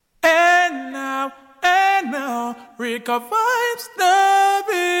Vibes, the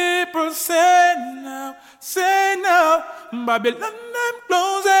people say now. Babylon, them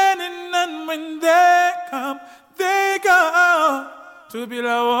closing in, and when they come, they go to build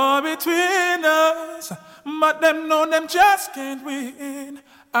a war between us. But them know them just can't win.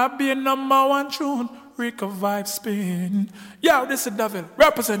 I'll be a number one tune, Rico Vibes spin. Yo, this is Devil,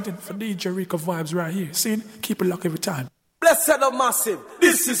 representing for DJ Rico Vibes right here. See, keep it locked every time. Blessed of Massive,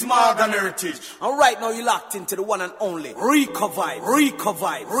 this is Morgan Heritage. And right now you're locked into the one and only Rico Vibe, Rico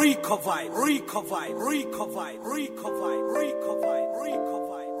Vibe, Rico Vibe, Rico Vibe, Rico Vibe, Rico Vibe, Rico Vibe, Rico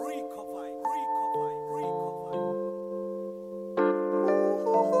Vibe, Rico Vibe, Rico Vibe, Rico Vibe.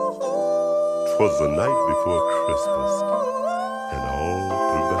 'Twas the night before Christmas, and all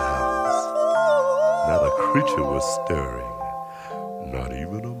through the house, not a creature was stirring, not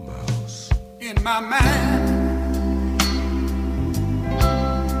even a mouse. In my mind,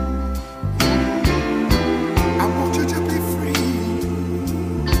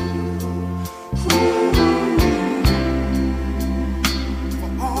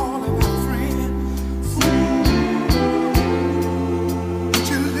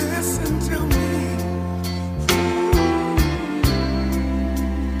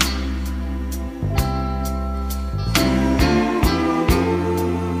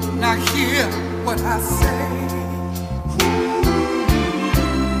 what I say.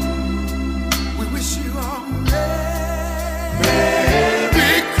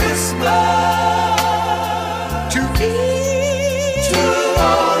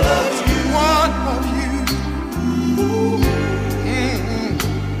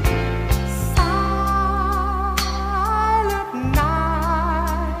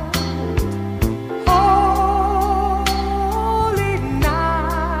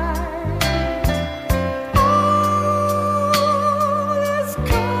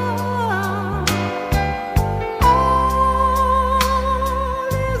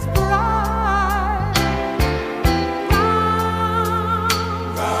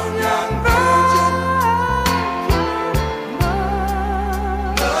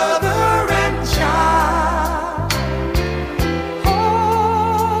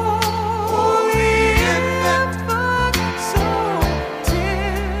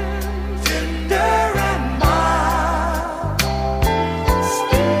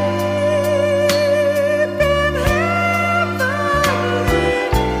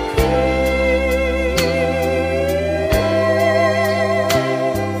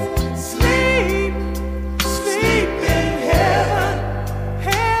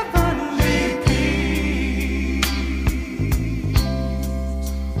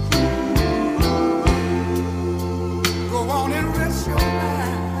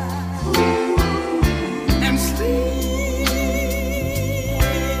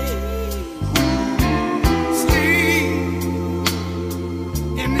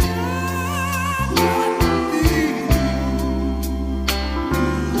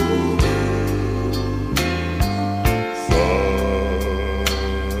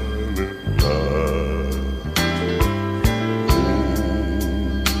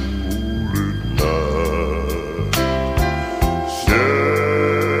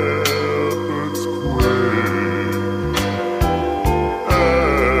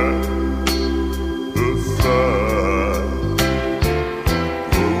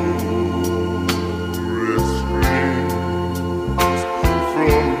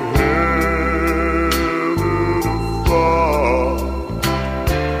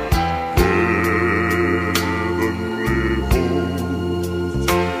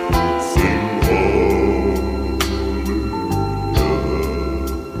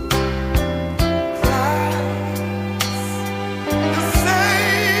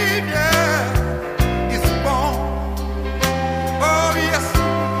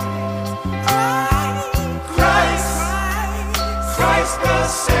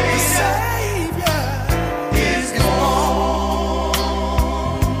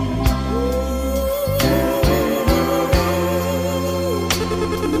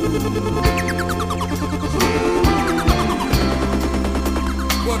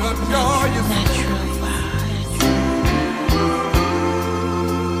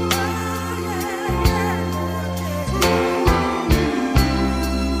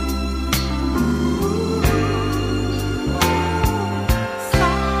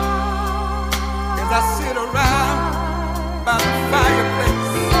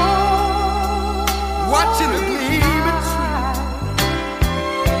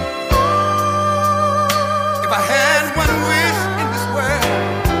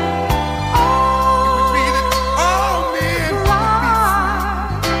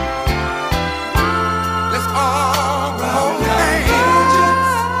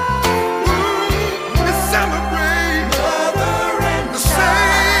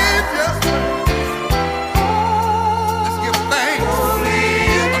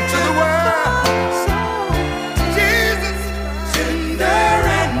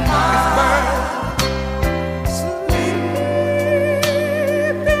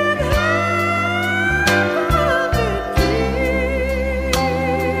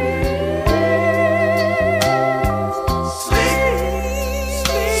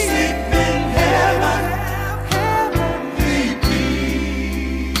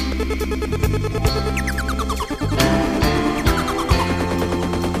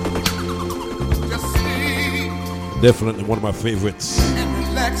 Definitely one of my favorites.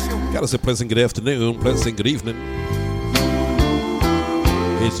 Gotta say pleasant good afternoon, pleasant good evening.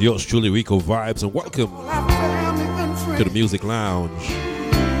 It's yours truly, Rico Vibes, and welcome to the Music Lounge.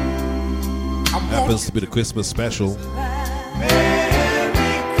 Happens to be the Christmas special.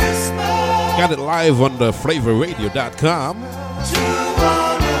 Got it live on the flavorradio.com.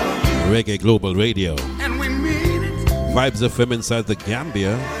 Reggae Global Radio. Vibes FM inside the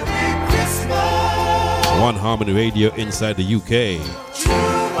Gambia. One Harmony Radio inside the UK.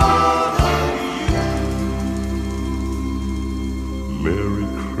 Merry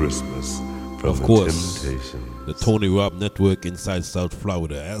Christmas from Of course, the Temptations. the Tony Robb Network inside South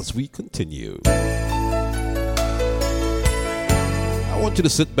Florida as we continue. I want you to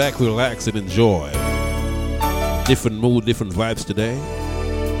sit back, relax, and enjoy. Different mood, different vibes today.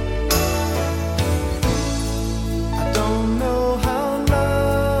 I don't know how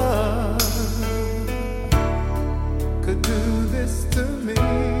love could do this to me.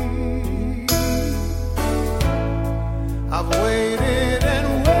 I've waited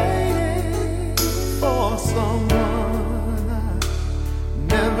and waited for someone I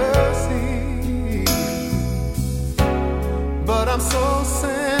never see, but I'm so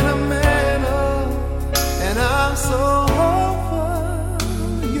sentimental and I'm so hopeful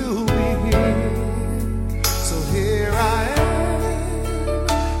you'll be here. So here I am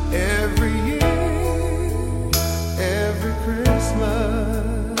every year, every Christmas.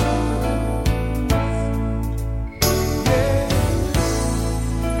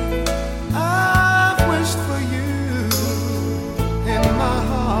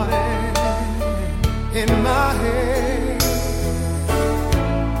 In my head,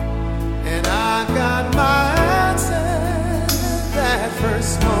 and I got my answer that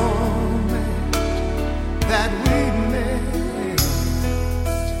first moment that we met.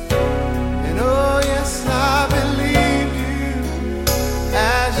 And oh yes, I believed you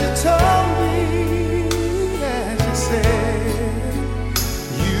as you told me, as you said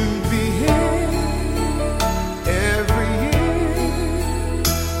you'd be here every year,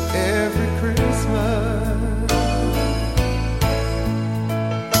 every Christmas.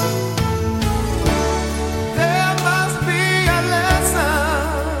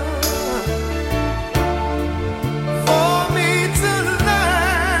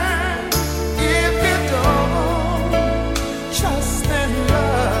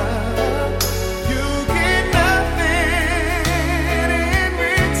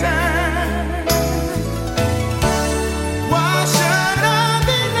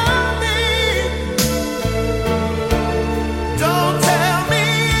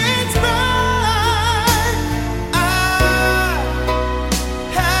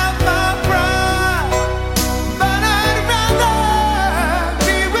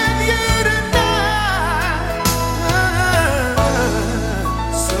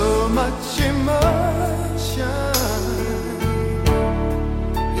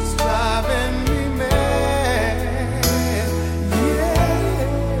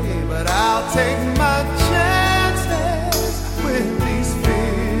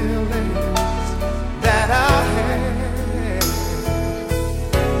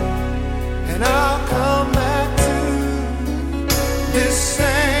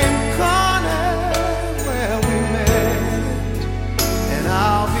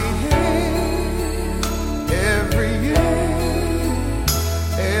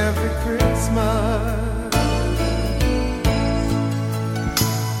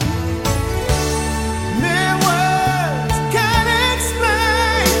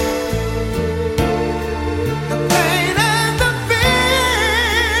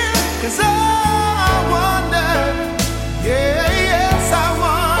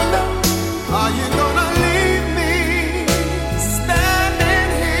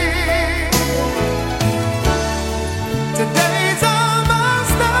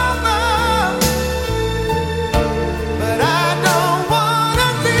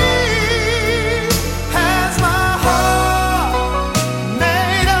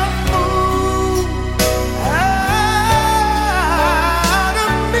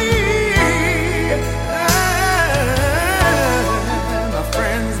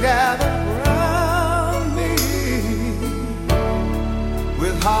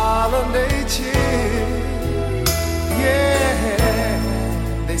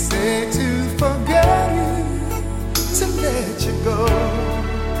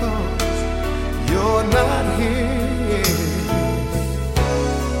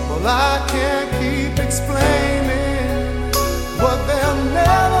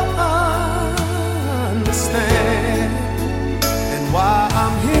 Why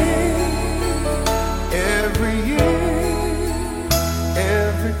I'm here every year.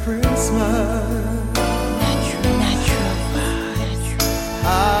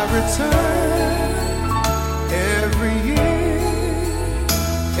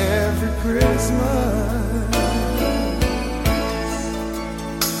 Christmas,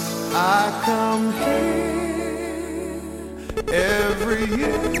 I come here every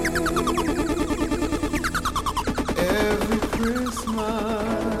year, every Christmas.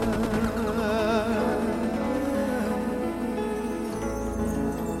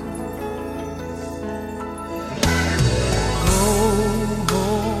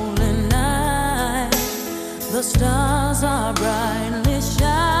 The stars are brightly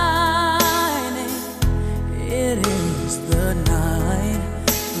shining. It is the night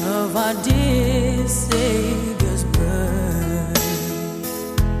of our dear Savior's birth.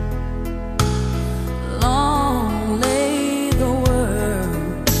 Long lay the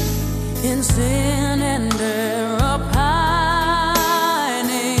world in sin and error pining,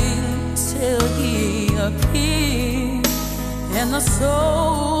 till He appeared and the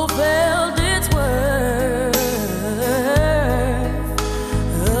soul felt its worth.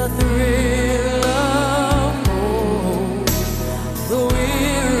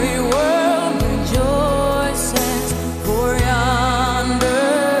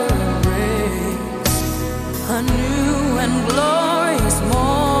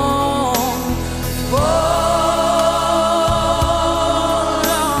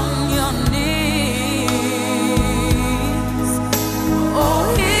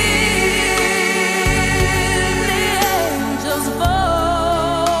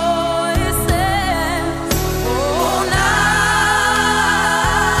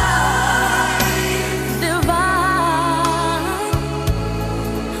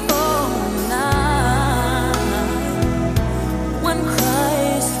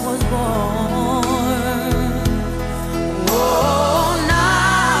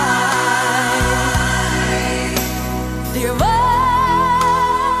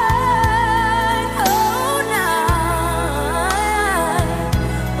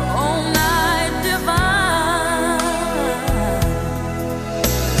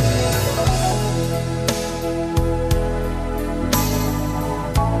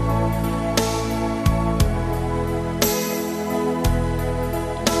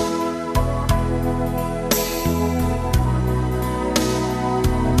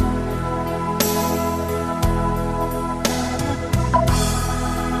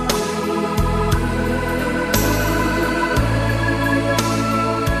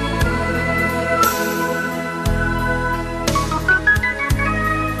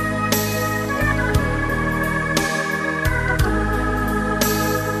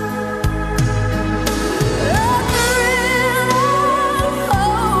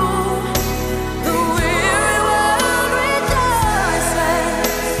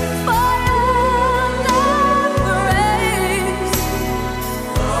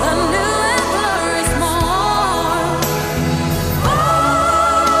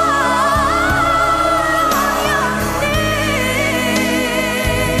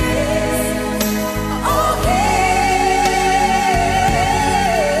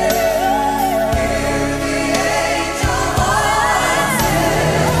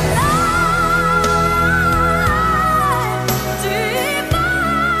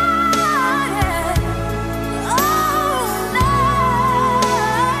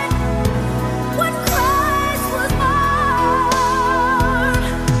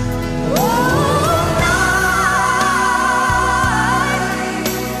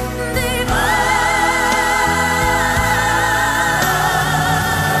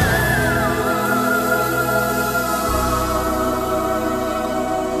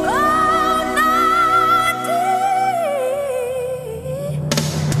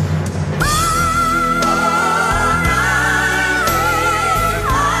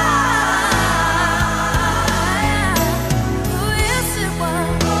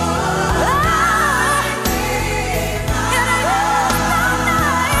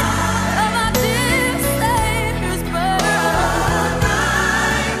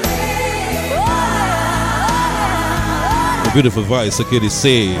 Beautiful voice, so could you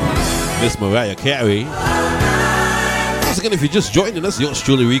say, Miss Mariah Carey. Once again, if you're just joining us, yours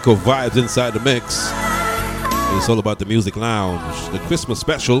truly, Rico Vibes inside the mix. It's all about the Music Lounge, the Christmas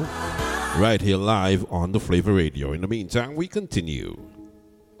special, right here live on the Flavor Radio. In the meantime, we continue.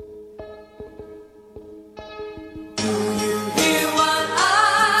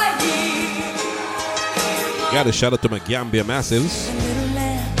 Got a shout out to my Gambia Massives.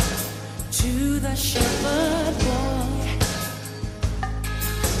 To the shepherd boy.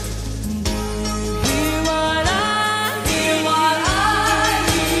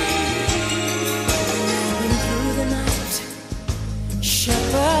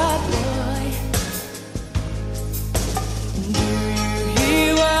 Shepherd boy, do you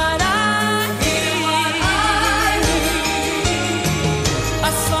hear what I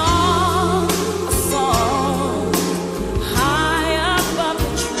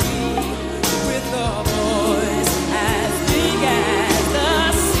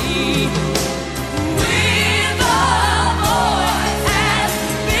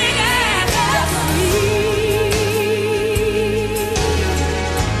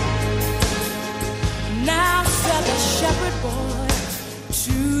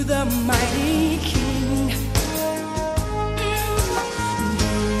the mighty King.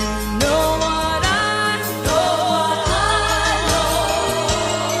 Know what I know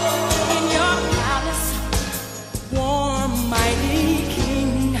in your palace, warm mighty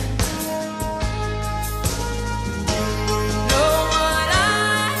King. Know what I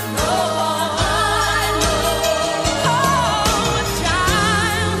know. Oh,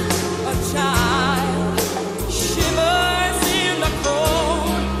 a child shivers in the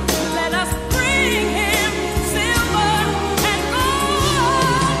cold. Let us bring him silver and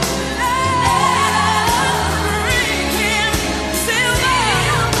gold. Let us bring him silver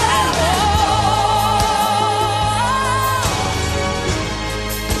and gold.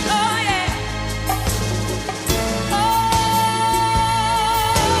 Oh yeah.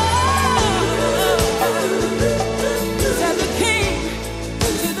 To the king,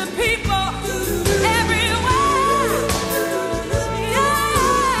 to the people, everywhere.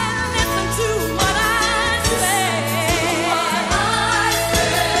 Yeah, listen to what I say.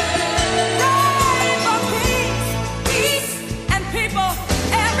 Pray for peace and people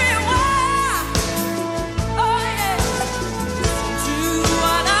everywhere. Oh yeah, listen to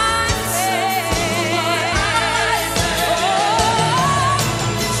what I say.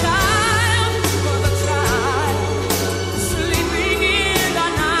 Child for the child, sleeping in the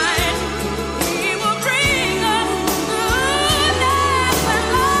night, he will bring us goodness and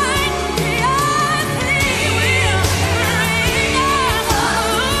light. Yes, he will bring us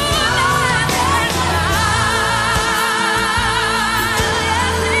goodness and light.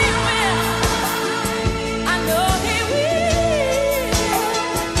 Yes, he will. I know he will.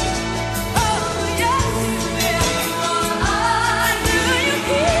 Oh, yes, he will. I do you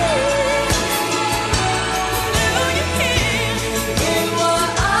hear? Do you hear? What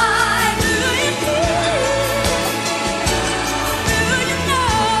I do you hear? Do you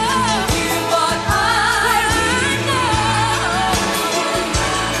know? What I know?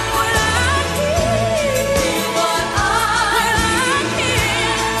 What I hear? What I hear?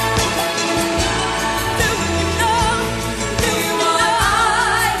 Do you know? Do you what I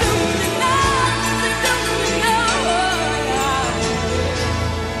do you know?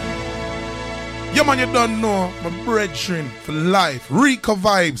 Yeah, man, you don't know my brethren for life. Rika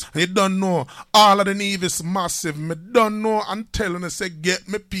Vibes. You don't know all of the Nevis massive. Me don't know and telling us say get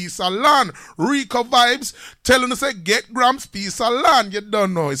me piece of land. Rika Vibes telling us say get Grams piece of land. You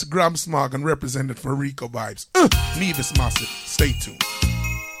don't know it's Grams Morgan represented for Rika Vibes. Nevis massive. Stay tuned.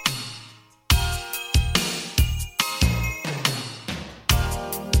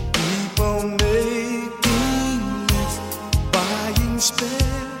 People making lists, buying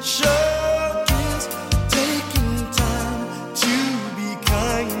special gifts, taking time to be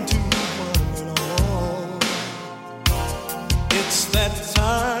kind to one and all. It's that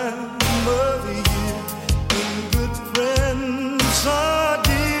time of the year when good friends are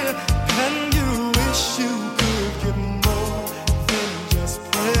dear, and you wish you could get more than just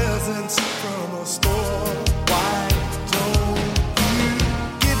presents from a store. Why don't you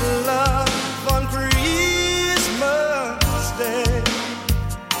give love on Christmas Day?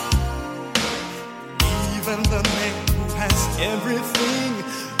 Even the man who has everything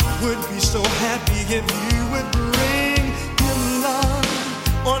would be so happy if you would bring him love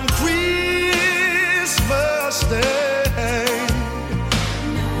on Christmas Day.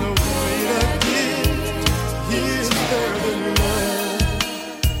 No greater gift is there than love.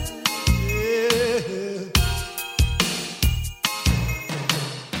 Yeah.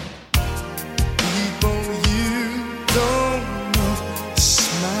 People you don't know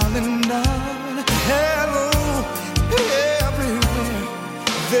smiling down, hello, everywhere.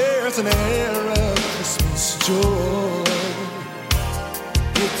 There's an air of Christmas joy.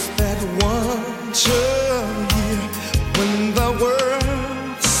 It's that one year when the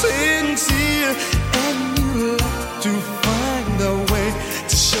world sincere, and you like to find a way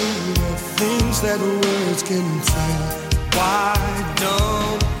to show the things that words can tell. Why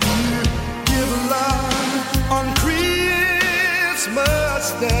don't you give love on Christmas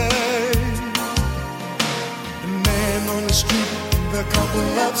Day? The man on the street, the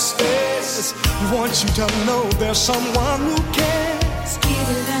couple upstairs want you to know there's someone who cares. Give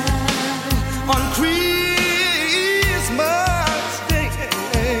love on Christmas Day.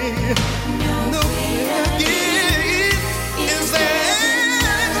 No gift is there.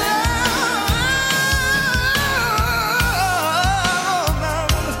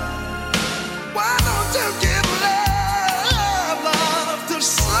 Why don't you give love to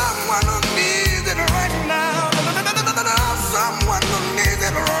someone who needs it right now? Someone who needs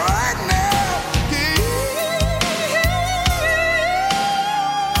it right now.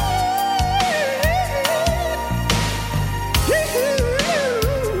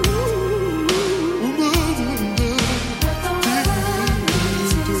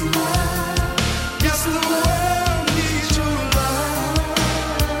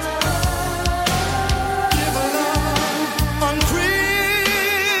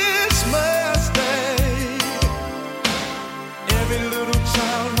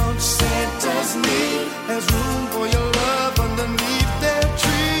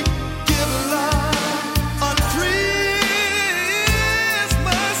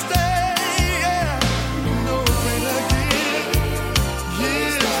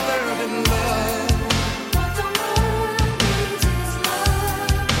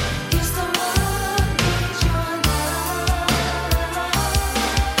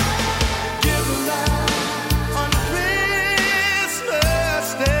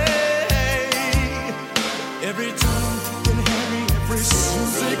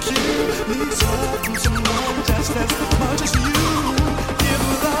 needs love from someone just as much as you give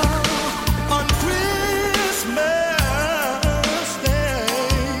love on Christmas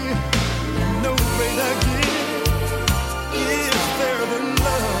Day. No greater gift is there than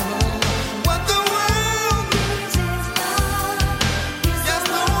love. What the world needs is love. Yes,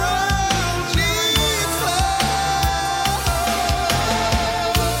 the world needs love.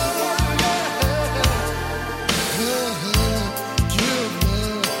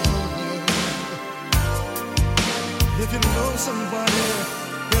 If you know somebody,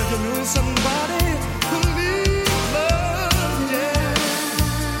 if you know somebody who needs love, yeah.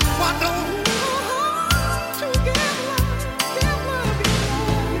 Why don't you give love, give love, give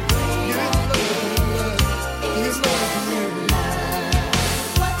love, give love.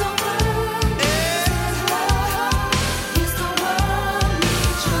 What the world needs is love. Yes, the world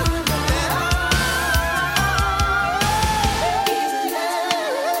needs your love.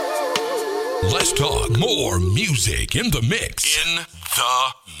 Let's talk more music in the mix. In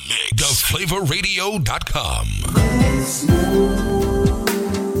the mix. TheFlavorRadio.com.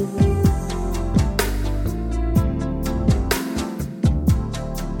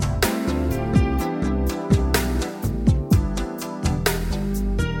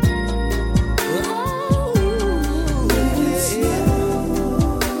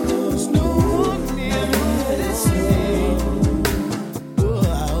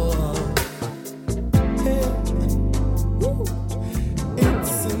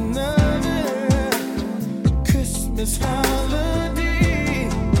 It's another Christmas holiday.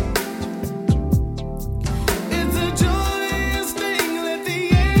 It's a joyous thing, let the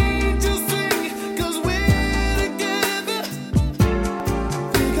angels sing, 'cause we're together.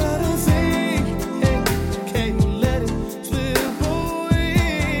 We gotta sing, hey, can't let it slip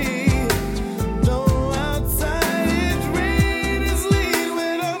away. Though outside it's rain and sleet,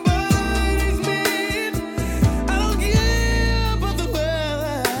 when our bodies meet, I don't care about the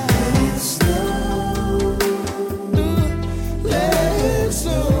weather. Let it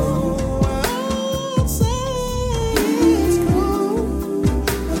snow outside. It's cold,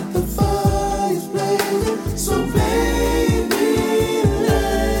 but the fire's blazing, so baby,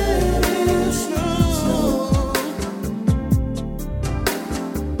 let it snow.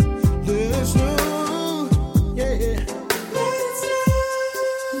 Let it snow, yeah.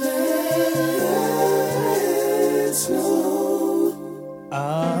 Let it snow.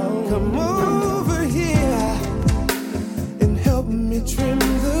 Come over here and help me trim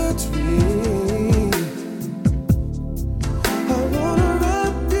the tree. I wanna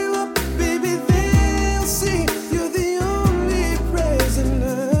wrap you up, baby, they'll see you're the only present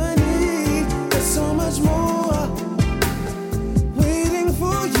I need. There's so much more waiting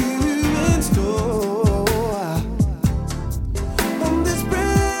for you in store. On this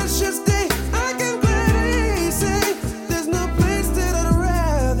precious day, I can gladly say there's no place that I'd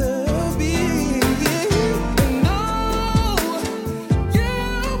rather be. And no, you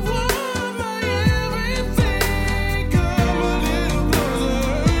want my everything. Come a little closer.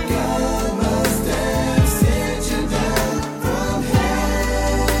 God must have sent you down from heaven.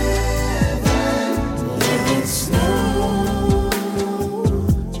 Let it snow.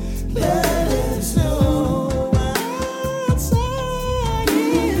 Let it snow outside.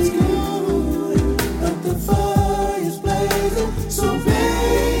 It's cold, but the fire's blazing, so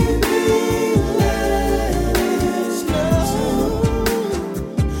baby, let it snow.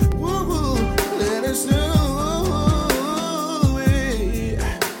 Woo, let it snow.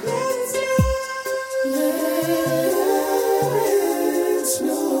 Let it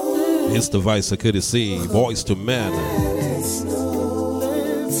snow. It's the Vice Courtesy, Voice to Man.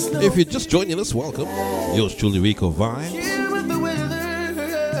 If you're just joining us, welcome. Yours truly, Rico Vibes.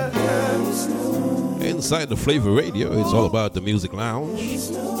 Inside the Flavor Radio, it's all about the Music Lounge.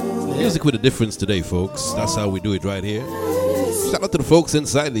 Music with a difference today, folks. That's how we do it right here. Shout out to the folks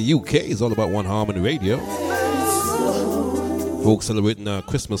inside the UK. It's all about One Harmony Radio. Folks celebrating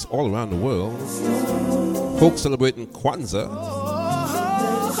Christmas all around the world. Folks celebrating Kwanzaa.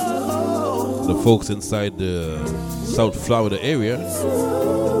 The folks inside the South Florida area.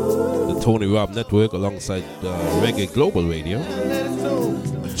 The Tony Robb Network alongside Reggae Global Radio.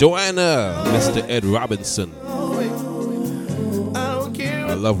 Joanna, Mr. Ed Robinson.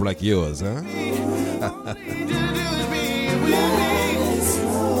 A love like yours, huh?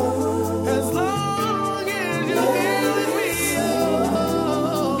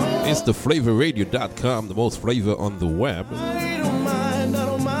 It's the FlavorRadio.com, the most flavor on the web.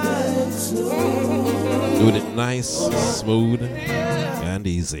 Doing it nice, smooth, and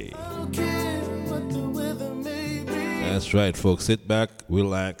easy. That's right, folks. Sit back,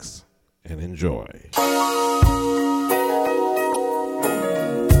 relax, and enjoy.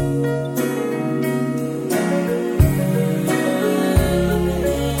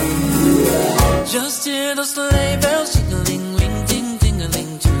 Just hear the sleigh bells jingling, ring, ding,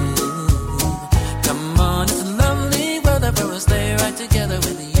 ding-a-ling too. Come on, it's lovely weather for us, stay right together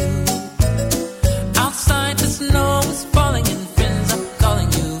with you. Outside the snow is falling and friends are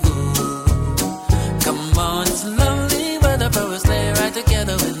calling you. Come on, it's lovely weather for us, stay right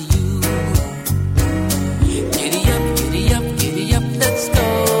together with you. Giddy up, giddy up, giddy up, let's go.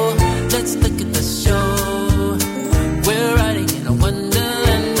 Let's look at the show. We're riding in a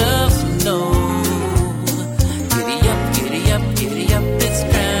wonderland of snow. Giddy up, it's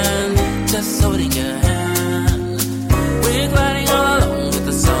grand, just holding your hand. We're gliding all along with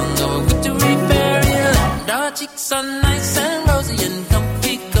the song of a wintry fairyland. Our cheeks are nice and rosy and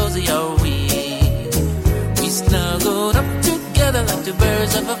comfy, cozy are we. We snuggled up together like two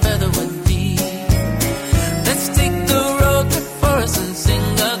birds of a feather would be. Let's take the road before us and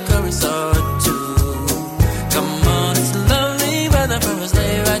sing a chorus or two. Come on, it's lovely weather for us,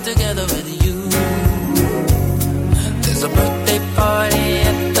 lay right together with you. There's a birthday party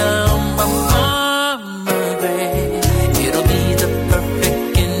at the Mama Gray. It'll be the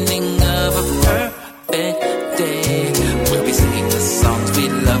perfect ending of a perfect day. We'll be singing the songs we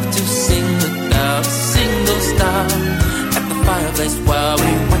love to sing without a single stop. At the fireplace while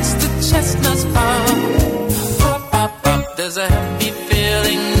we watch the chestnuts pop. Pop, pop, pop. There's a happy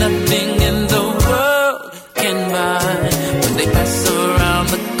feeling nothing in the world can buy. When they pass around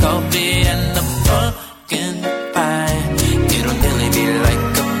the coffee and the pumpkin pie. It'll nearly be like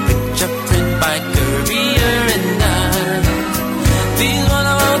a picture print by Currier and I. These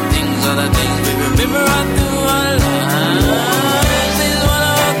wonderful things are the things we remember all through our lives. These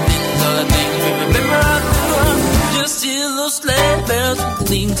wonderful things are the things we remember all through our lives. Just hear those sleigh bells,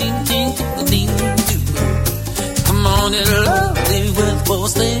 ding, ding, ding, ding, ding, ding. Come on, it's lovely weather, we'll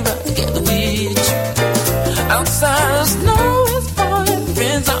stay right together with you. Outside the snow is falling,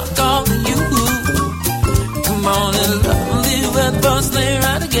 friends are calling you. Come on and lovely weather, stay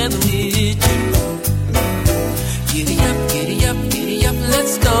right together with you. Giddy up, giddy up, giddy up,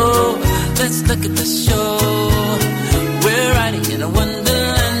 let's go. Let's look at the show. We're riding in a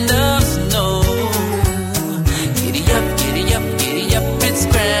wonderland of snow. Giddy up, giddy up, giddy up, it's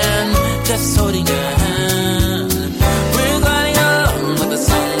grand, just holding your hand. We're gliding along with the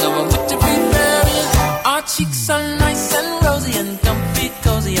song of a wintry fairy. Our cheeks are nice and rosy and comfy,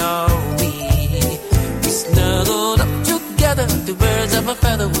 cozy are we. Snuggled up together like the birds of a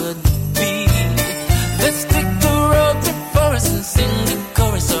feather would be. Let's take the road before us and sing a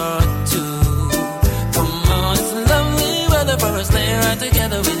chorus or two. Come on, it's lovely weather for us, stay right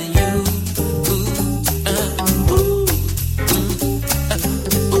together with you.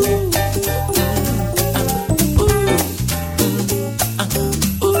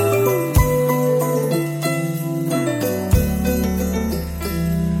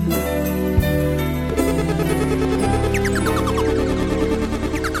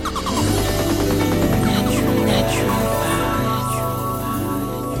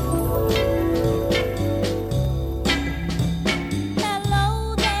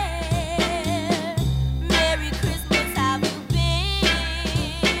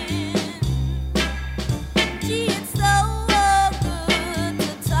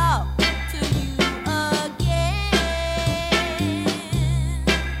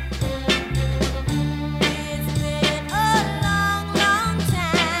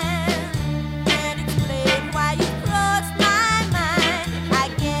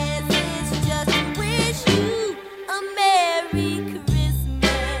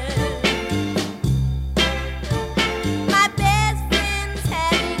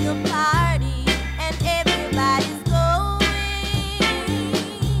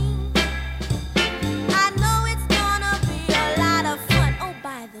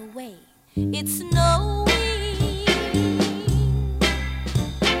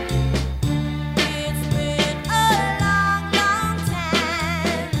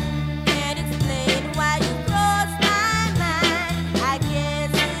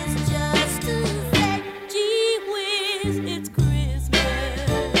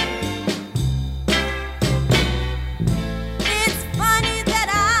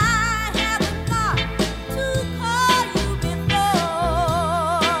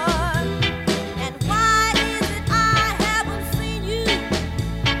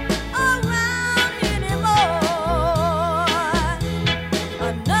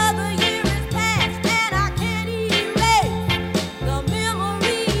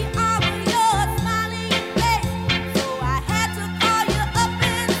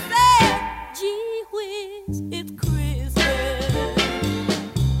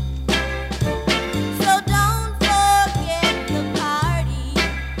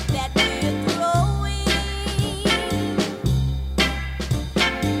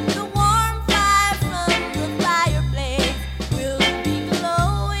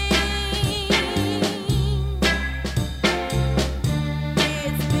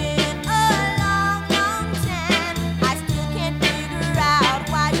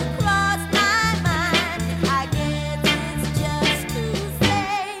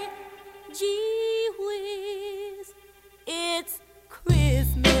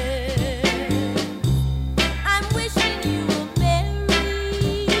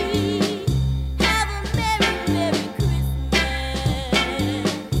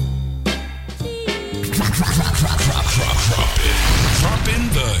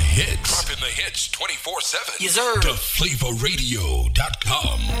 Yes, sir.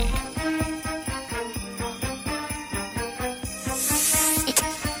 TheFlavorRadio.com.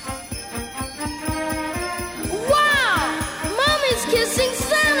 Wow! Mommy's kissing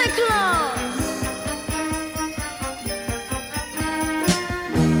Santa Claus!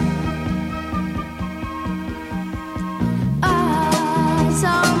 I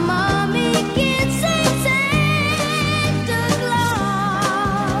saw Mommy kissing Santa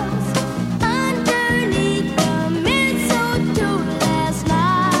Claus underneath the mistletoe last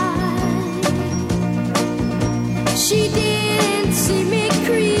night. She didn't see me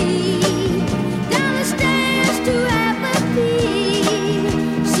creep down the stairs to have a peek.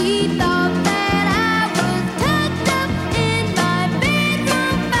 She thought that I was tucked up in my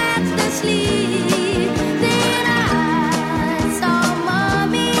bedroom fast asleep. Then I saw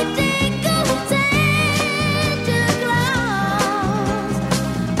Mommy tickle Santa Claus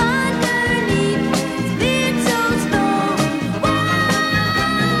underneath his big so stone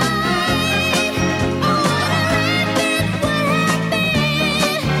white. Oh, what a rabbit would have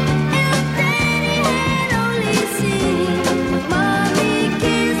been if Daddy had only seen Mommy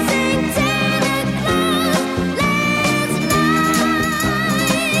kissing Santa Claus last night.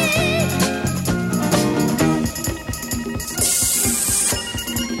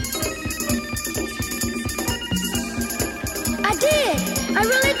 I did. I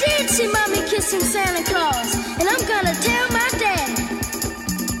really did see Mommy kissing Santa Claus, and I'm gonna tell my daddy.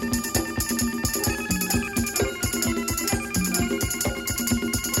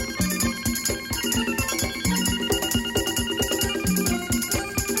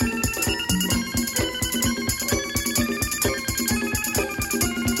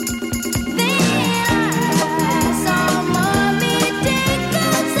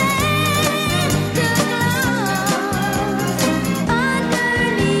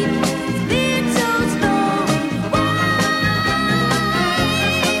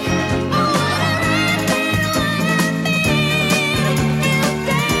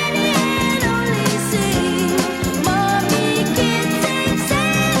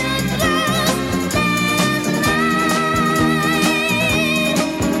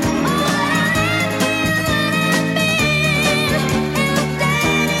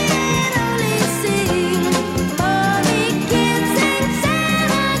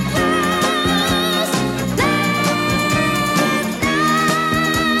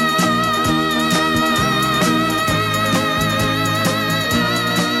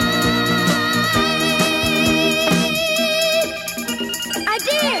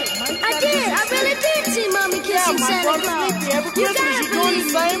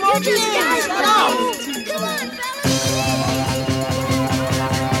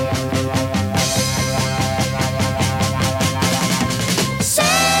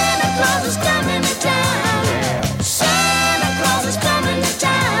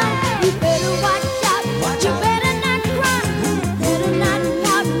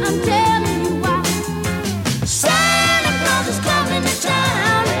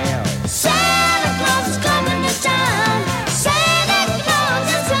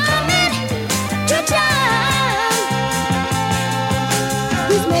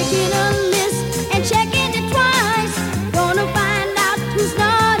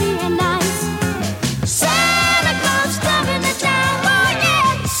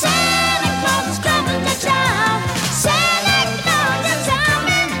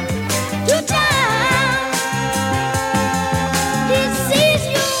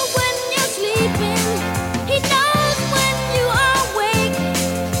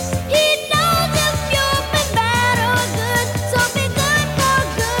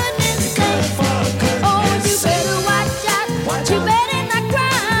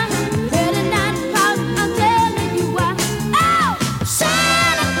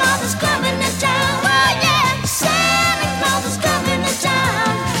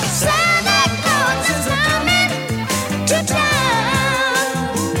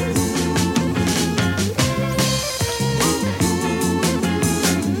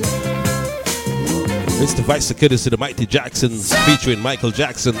 It's the Vice Courtesy of the Mighty Jacksons featuring Michael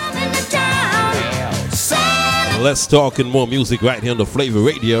Jackson. Let's talk in more music right here on the Flavor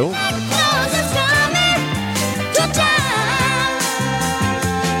Radio.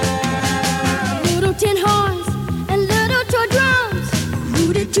 Little tin horns and little toy drums,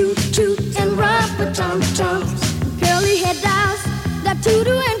 rooty toot toot and rubber tum tums, curly head dolls that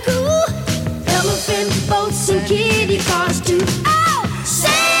toodoo and coo, elephant boats and kitty cars too. Oh,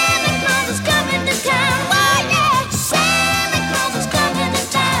 Santa Claus is coming to town. Oh yeah, Santa Claus is coming to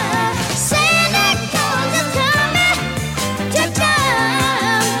town. Santa Claus is coming to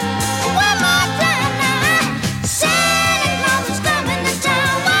town. One more time now.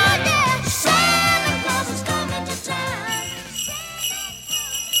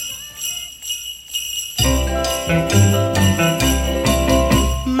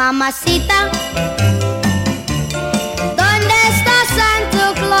 Mamacita, ¿dónde está Santa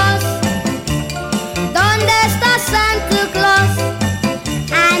Claus? ¿Dónde está Santa Claus?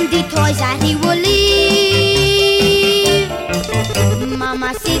 And the toys that he will leave.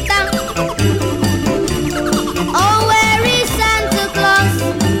 Mamacita, oh, where is Santa Claus?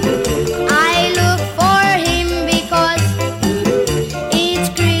 I look for him because it's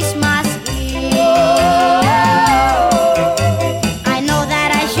Christmas Eve. I know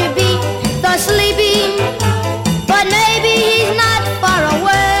that I should be the sleeping, but maybe he's not far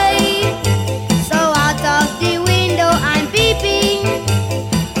away. So out of the window I'm peeping,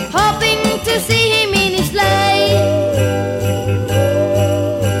 hoping to see him in his sleigh.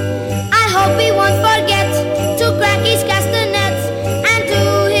 I hope he won't forget to crack his castanets and to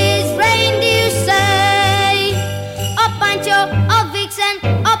his reindeer say, oh Pancho, oh Vixen,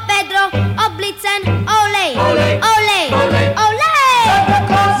 oh Pedro, oh Blitzen, ole, ole, ole, ole.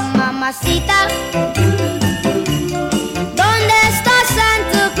 Mamacita, ¿dónde está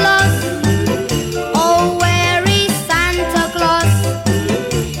Santa Claus? Oh, where is Santa Claus?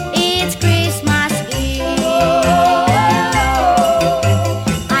 It's Christmas Eve.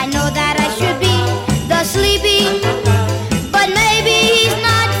 I know that I should be the sleeping, but maybe he's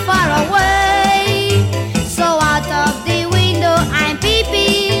not far away. So out of the window I'm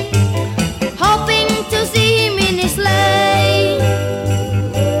peeping, hoping to see him in his sleigh.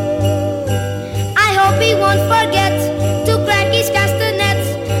 I hope he won't forget to crack his castanets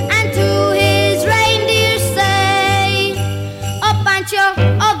and to his reindeer say, oh Pancho,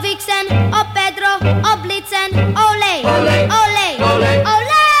 oh Vixen, oh Pedro, oh Blitzen, ole, ole, ole,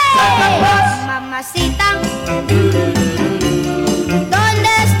 ole. Mamacita,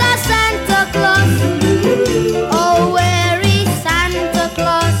 ¿dónde está Santa Claus? Oh, where is Santa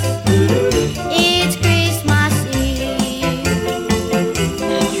Claus? It's Christmas Eve.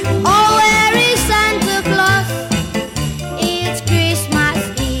 Oh, where is Santa Claus? It's Christmas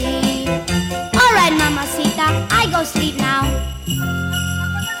Eve. All right, Mamacita, I go sleep now.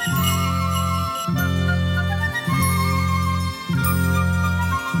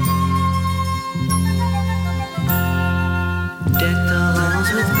 Deck the halls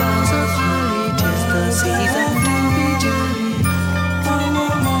with boughs of holly, 'tis the season to be jolly.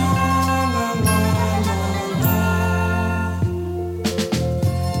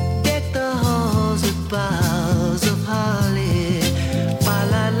 Deck the halls with boughs of holly, fa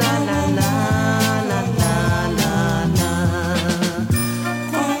la la la la la la la la.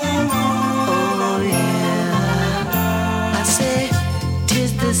 Oh yeah, I say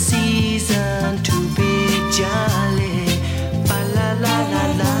 'tis the season to be jolly. Fa la la la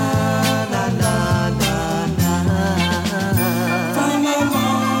la la la la la.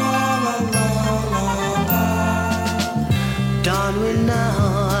 Don we now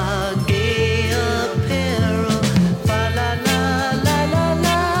our gay apparel. Fa la la la la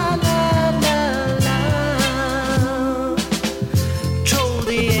la la la la. Troll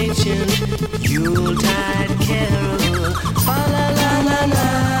the ancient Yuletide carol. Fa la la la la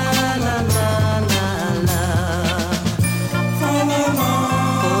la la la la.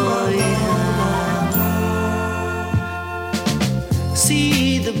 Oh yeah.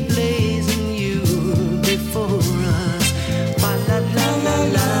 See the blazing Yule before us. Fa la la la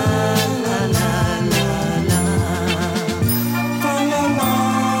la la la la la.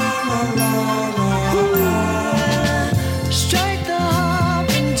 Strike the harp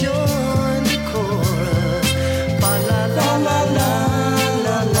and join the chorus. Fa la la la la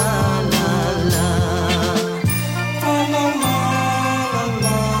la la la la.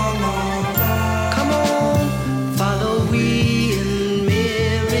 Come on, follow we in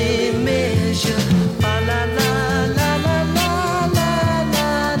merry measure. Fa la la la la la la la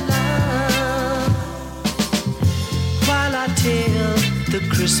la. While I tell the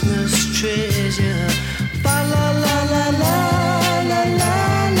Christmas treasure. Fa la la la la la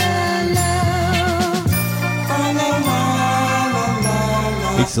la la la. Fa la la la la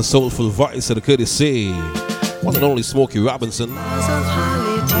la. It's the soulful voice of the courtesy, one and only Smokey Robinson. Boughs of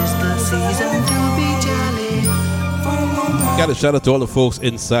holly, 'tis the season to be jolly. Got a shout out to all the folks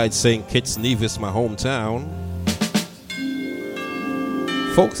inside St. Kitts Nevis, my hometown.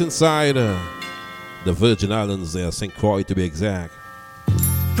 Folks inside the Virgin Islands, St. Croix to be exact.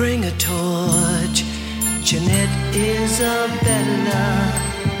 Bring a torch, Jeanette Isabella.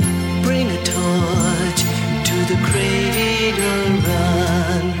 Bring a torch to the cradle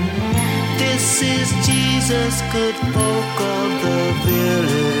run. This is Jesus, good folk of the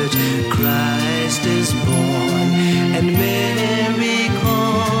village. Christ is born, and Mary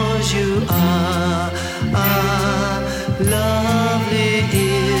calls you.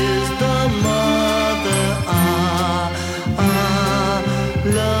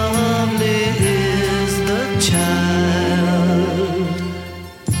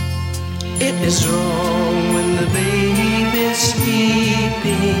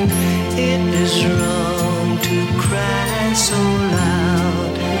 It is wrong to cry so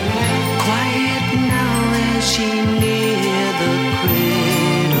loud. Quiet now as she near the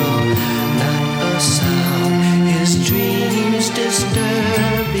cradle. Not a sound, his dreams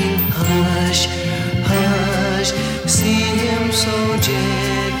disturbing. Hush, hush, see him so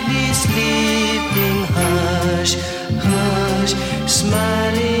gently sleeping. Hush, hush,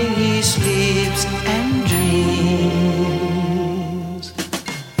 smiling he sleeps and dreams.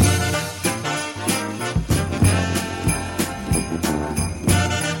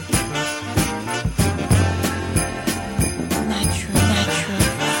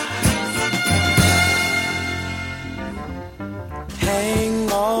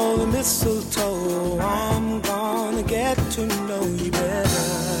 Hang all the mistletoe, I'm gonna get to know you better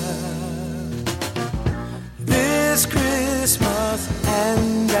this Christmas.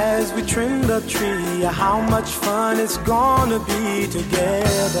 And as we trim the tree, how much fun it's gonna be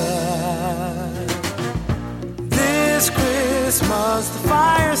together this Christmas. The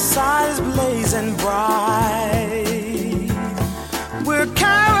fireside is blazing bright, we're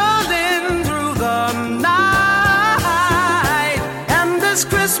caroling through the night. And this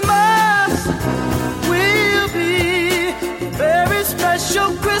Christmas will be a very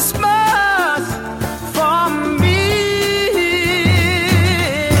special Christmas for me.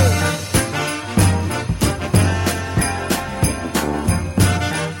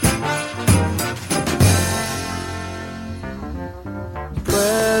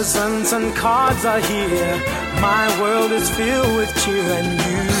 Presents and cards are here, my world is filled with cheer and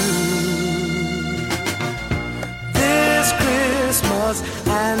you. This Christmas,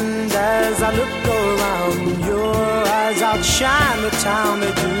 and as I look around, your eyes outshine the town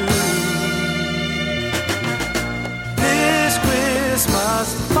they do. This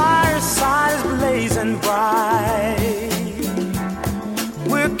Christmas, the fireside is blazing bright,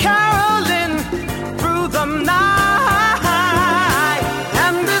 we're caroling through the night.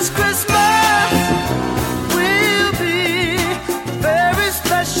 And this Christmas will be a very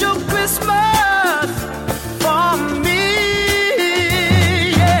special Christmas for me.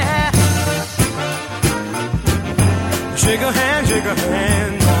 Shake a hand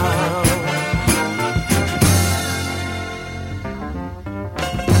now.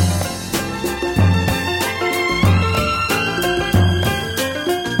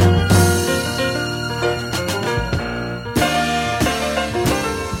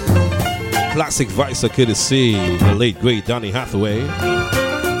 Classic voice of courtesy, the late great Donny Hathaway.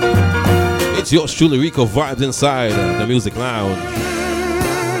 It's yours truly, Rico Vibes inside the Music Lounge.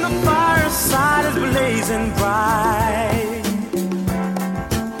 The fireside is blazing bright,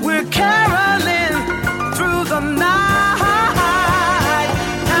 we're caroling through the night.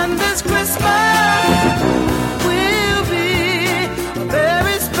 And this Christmas will be a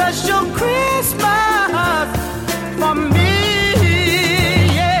very special Christmas for me.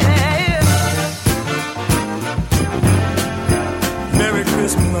 Merry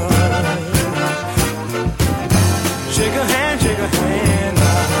Christmas. Shake a hand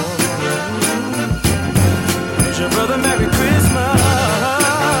now. Wish your brother Merry Christmas.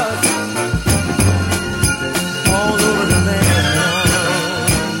 All over the land now.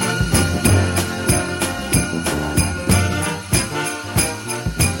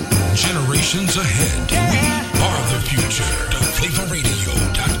 Generations ahead, we are the future.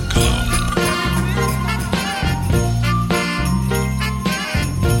 TheFlavorRadio.com.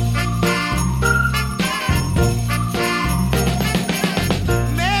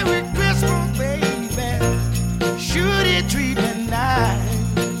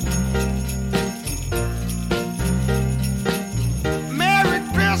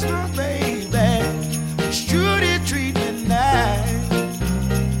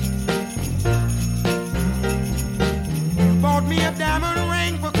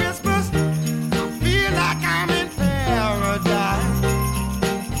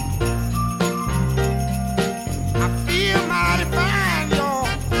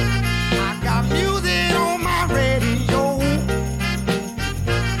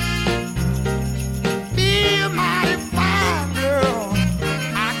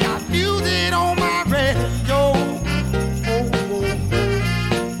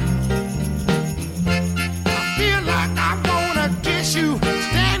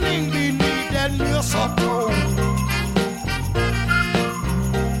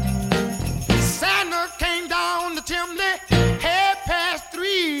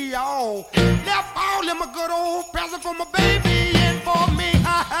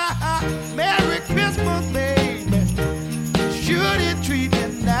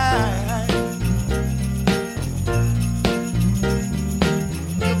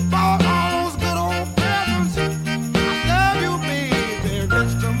 Bought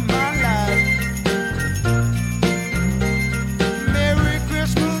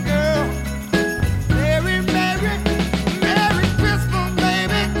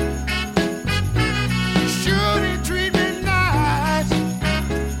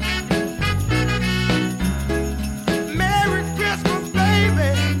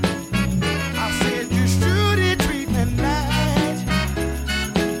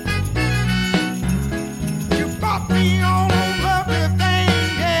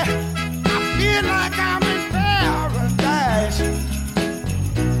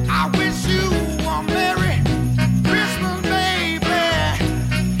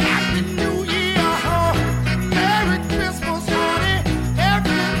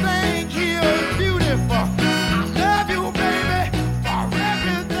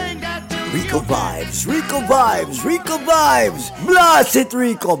vibes, Rico vibes, Rico vibes. Blast it,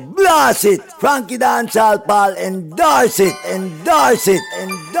 Rico, blast it. Frankie Dancehall Pal, endorse it, endorse it,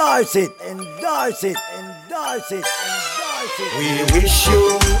 endorse it, endorse it, endorse it, endorse it. We wish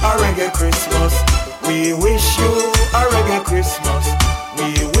you a reggae Christmas. We wish you a reggae Christmas.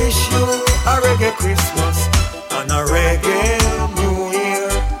 We wish you a reggae Christmas and a reggae New Year.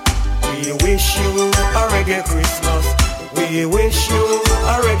 We wish you a reggae Christmas. We wish you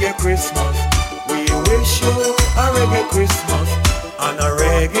a reggae Christmas. We wish you a reggae Christmas and a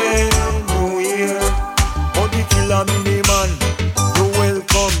reggae New Year. Body Killer Miniman, you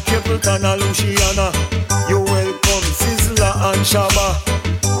welcome Capleton and Luciana. You welcome Sizzla and Shabba.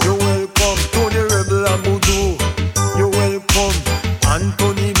 You welcome Tony Rebel and Voodoo. You welcome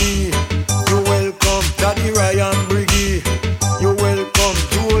Anthony B. You welcome Daddy Ryan Briggy. You welcome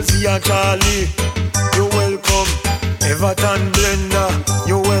Josie and Charlie. You welcome Everton Blender.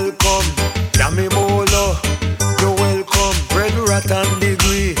 You welcome Yami Bolo. You welcome Red Rat and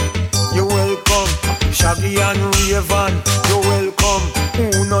Degree. You welcome Shaggy and Raven. You welcome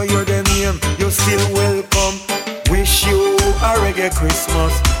who know your name. You still welcome. Wish you a reggae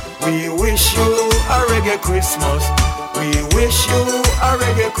Christmas. We wish you a reggae Christmas. We wish you a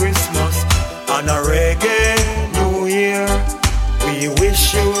reggae Christmas and a reggae New Year. We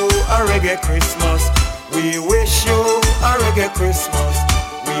wish you a reggae Christmas. We wish you a reggae Christmas.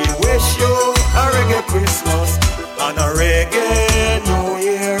 We wish you a reggae Christmas and a reggae New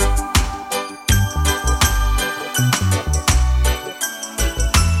Year.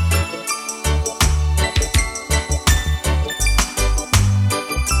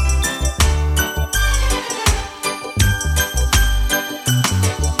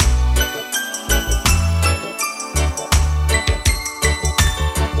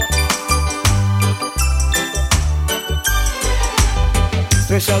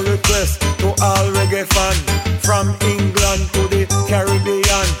 Special request to all reggae fan from England to the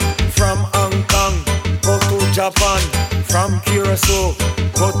Caribbean, from Hong Kong go to Japan, from Curacao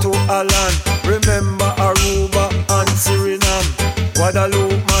go to Ireland. Remember Aruba and Suriname,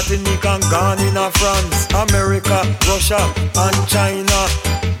 Guadeloupe, Martinique and Ghana, France, America, Russia and China,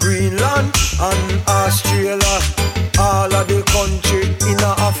 Greenland and Australia. All of the country in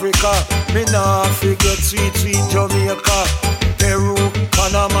Africa. Me nah forget sweet, sweet Jamaica, Peru,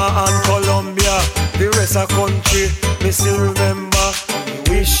 Panama and Colombia. The rest of country, me still remember.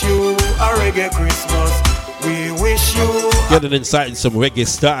 We wish you a reggae Christmas. We wish you getting inside some reggae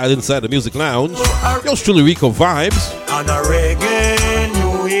style inside the Music Lounge. Yours truly, Rico Vibes. And a reggae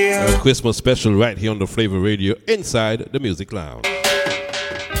New Year. A Christmas special right here on the Flavor Radio inside the Music Lounge.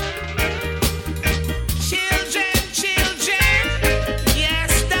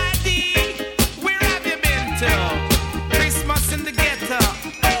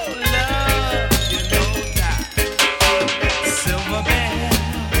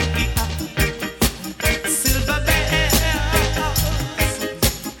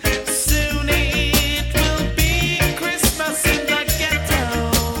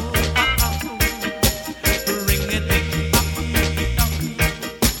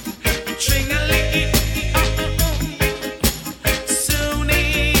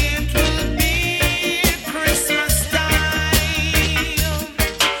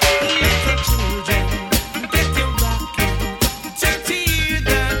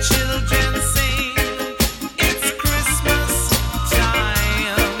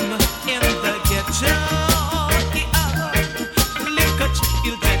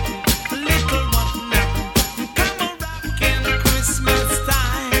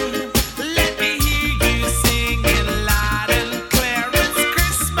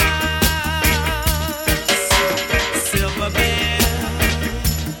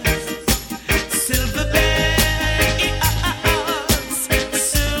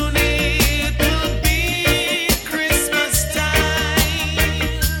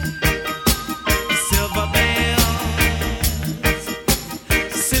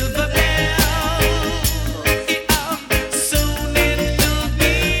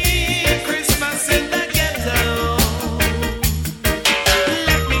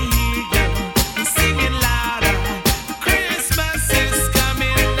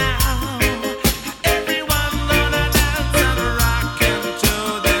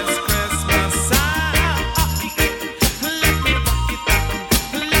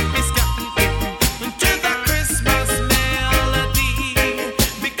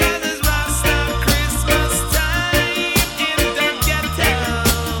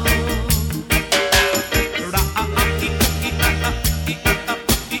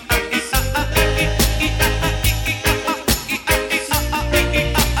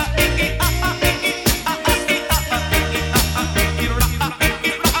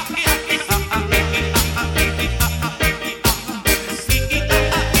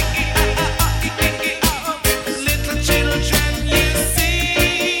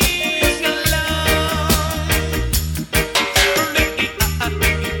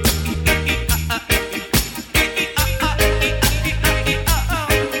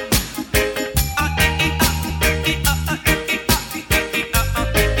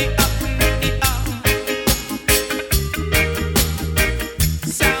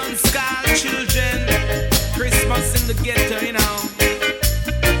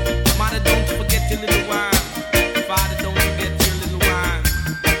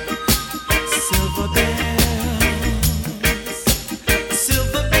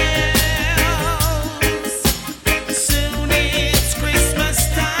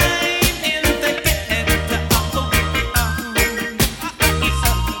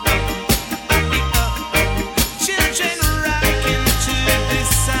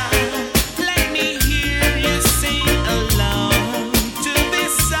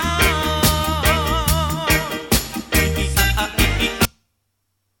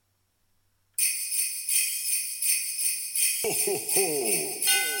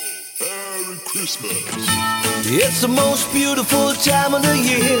 Christmas. It's the most beautiful time of the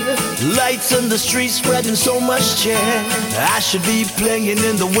year. Lights on the streets spreading so much cheer. I should be playing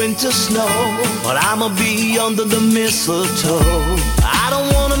in the winter snow, but I'ma be under the mistletoe. I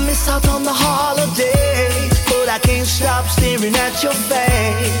don't wanna miss out on the holidays, but I can't stop staring at your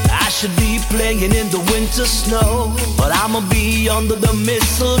face. I should be playing in the winter snow, but I'ma be under the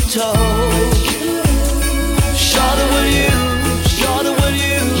mistletoe. Shorty with you, shorty with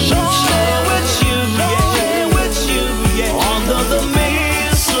you, shorty with you, yeah, with you, yeah. Under the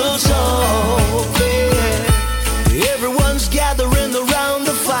mistletoe, yeah. Everyone's gathering around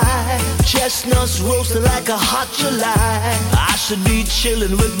the fire, chestnuts roasting like a hot July. I should be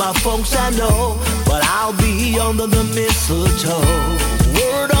chilling with my folks, I know, but I'll be under the mistletoe.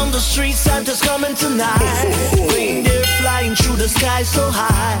 Word on the street, Santa's coming tonight. Reindeer flying through the sky so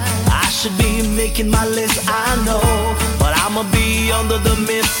high. I should be making my list, I know, but I'ma be under the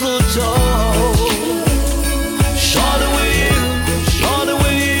mistletoe. Shorty with you, shorty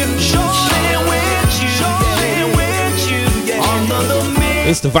with you, shorty with you, shorty with you, yeah. Under the mistletoe.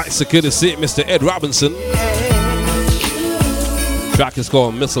 It's the Vice Security City, Mr. Ed Robinson. Track is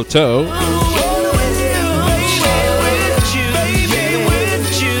called Mistletoe.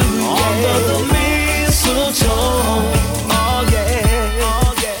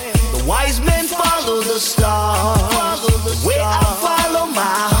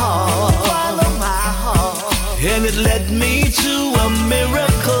 And it led me to a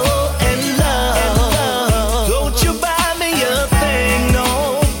miracle and love. Don't you buy me a thing,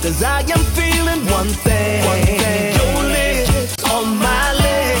 no, 'cause I am feeling one thing. Your lips on my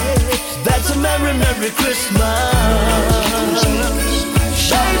lips, that's a merry, merry Christmas.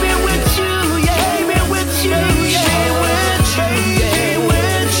 Baby with you, yeah, baby with you, yeah, with you, yeah,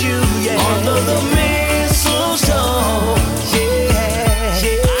 with you, yeah. Under the mistletoe, yeah,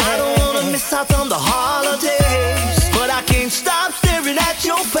 yeah. I don't wanna miss out on the holidays, but I can't stop staring at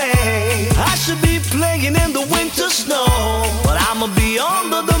your face. I should be playing in the winter snow, but I'ma be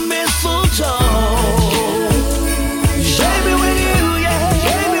under the mistletoe. Baby with you, yeah,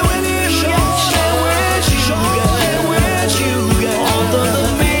 baby with you, yeah, with you, yeah, with you, yeah. Under the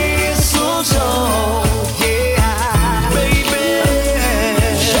mistletoe, yeah, baby.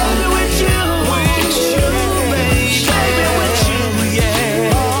 Baby with you, baby, baby with you,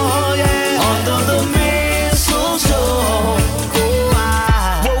 yeah, oh yeah. Under the mistletoe,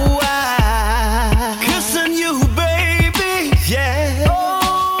 oh I kissing you, baby, yeah,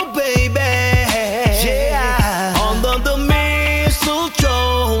 oh baby, yeah. Under the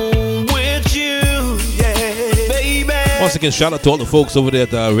mistletoe with you, yeah, baby. Once again, shout out to all the folks over there at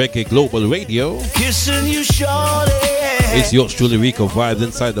Reggae Global Radio. Kissing you, shorty. It's yours truly, Rico Vibes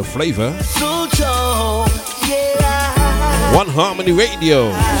inside the flavor. Mistletoe, yeah. One Harmony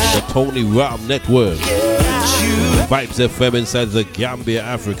Radio, the Tony Rob Network. Vibes FM inside the Gambia,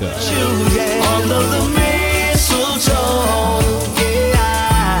 Africa. Under the mistletoe,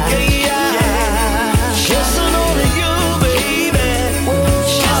 yeah, yeah. Kissing on you, baby.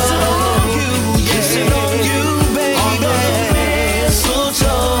 Kissing on you, kissing on you, baby. Under the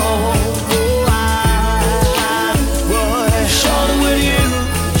mistletoe, boy. Shorty with you,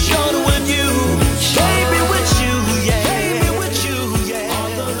 shorty with you, baby with you, yeah, baby with you, yeah.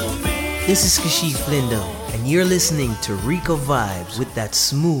 Under the mistletoe. This is Kashif Lindo, and you're listening to Rico Vibes with that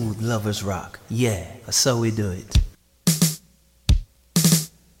smooth lovers rock. Yeah, that's how we do it.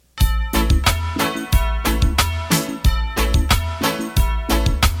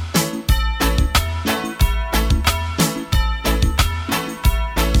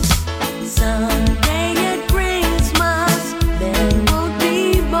 Someday at Christmas, there will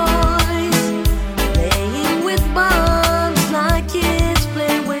be boys playing with bombs like kids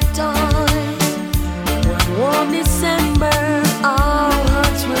play with toys. One warm December, our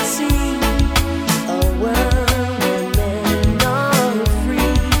hearts will sing a world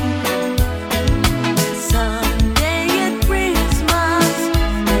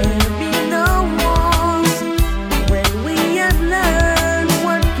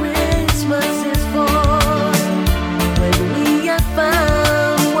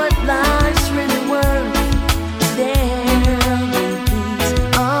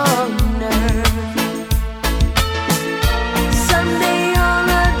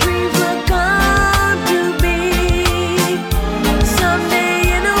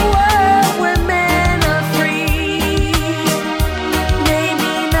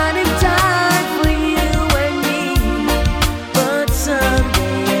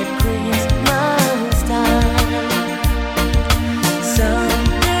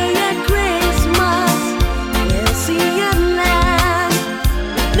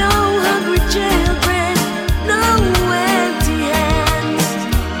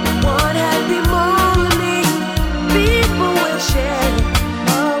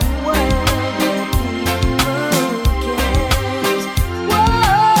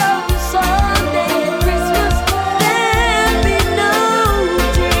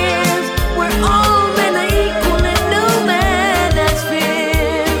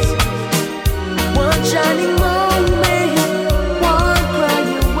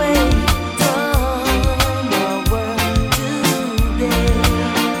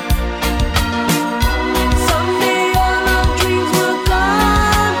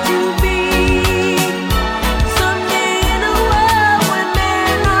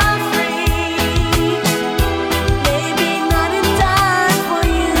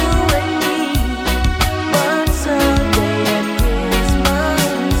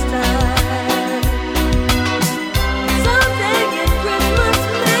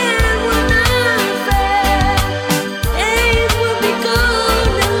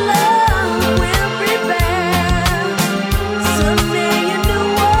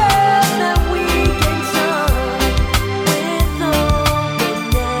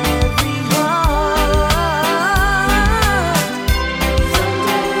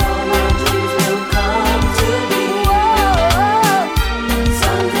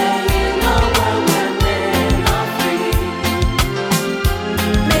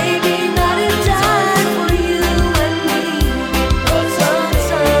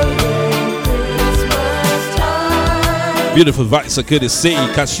Beautiful voice, I could say,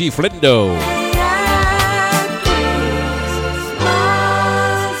 Kashif Lindo.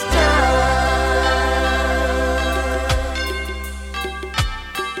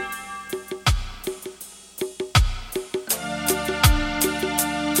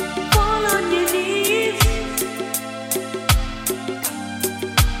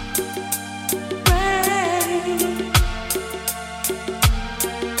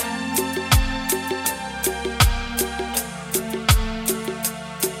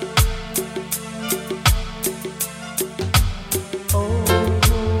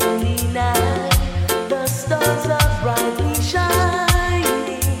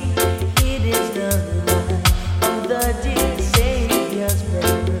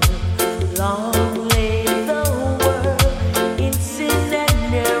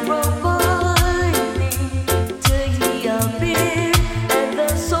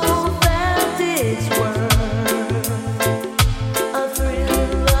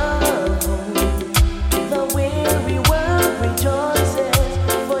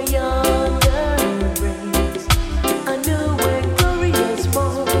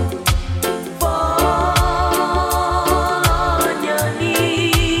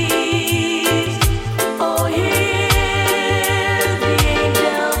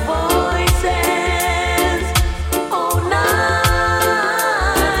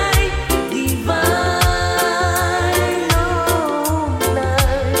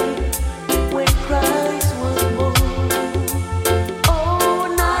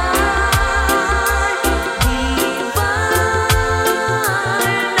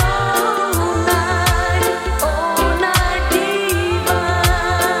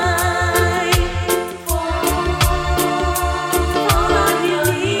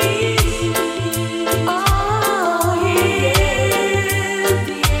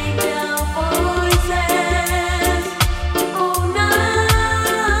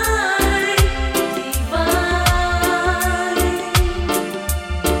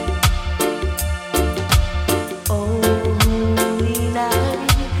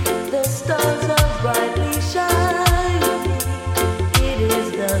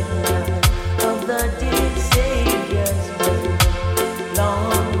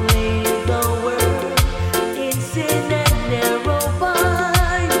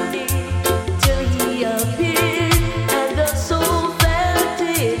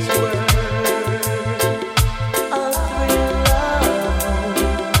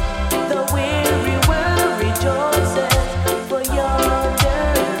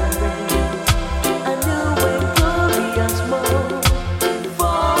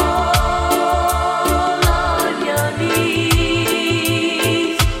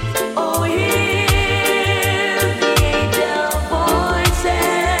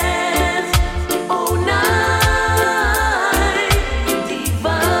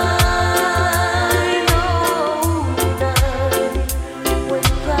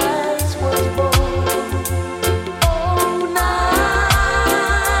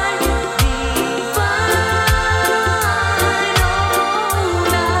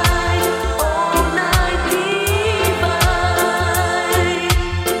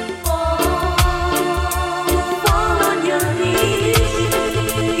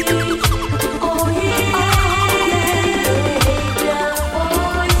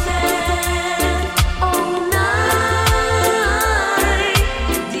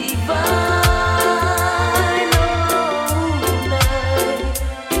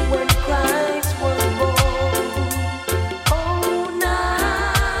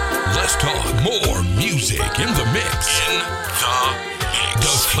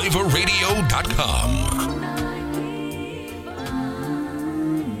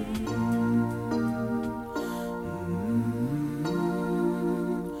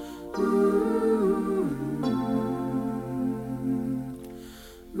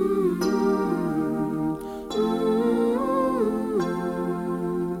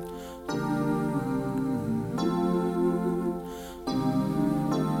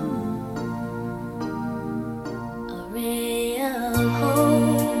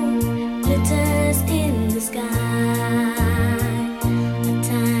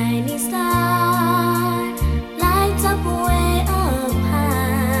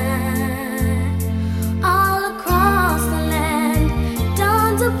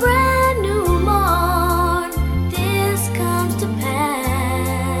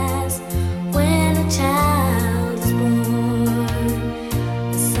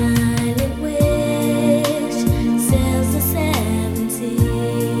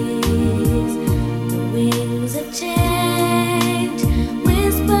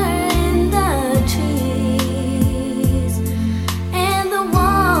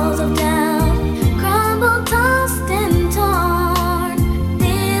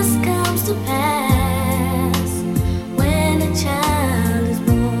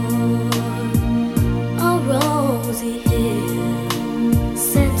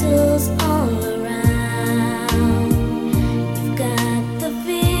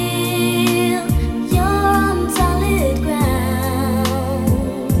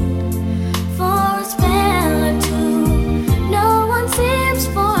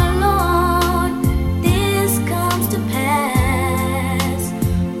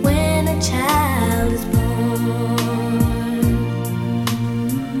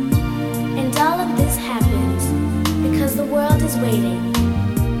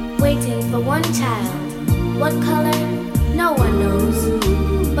 one child. What color? No one knows.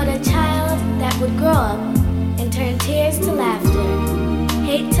 But a child that would grow up and turn tears to laughter,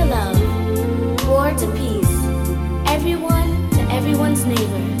 hate to love, war to peace, everyone to everyone's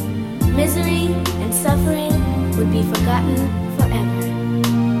neighbor. Misery and suffering would be forgotten forever.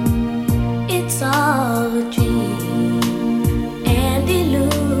 It's all a dream and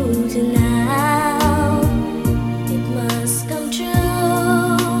illusion now. It must come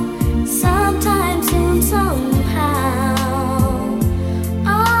true sometime soon, somehow.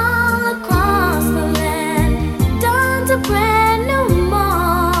 All across the land, dawn's a brand new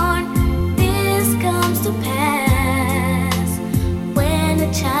morn. This comes to pass when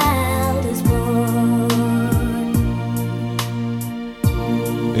a child is born.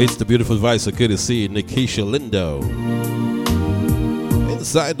 It's the beautiful voice of courtesy Nikisha Lindo.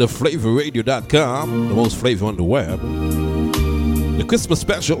 Inside the flavorradio.com, the most flavor on the web. The Christmas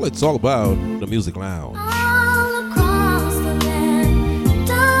special, it's all about the Music Lounge. All across the land,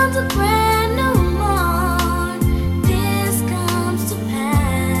 dawn's a brand new morn. This comes to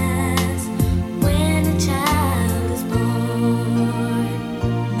pass when a child is born.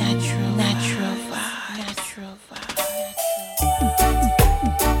 Natural vibe.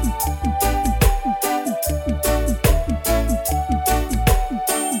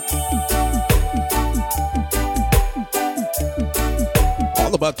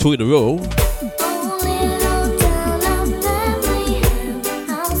 All about two in a row.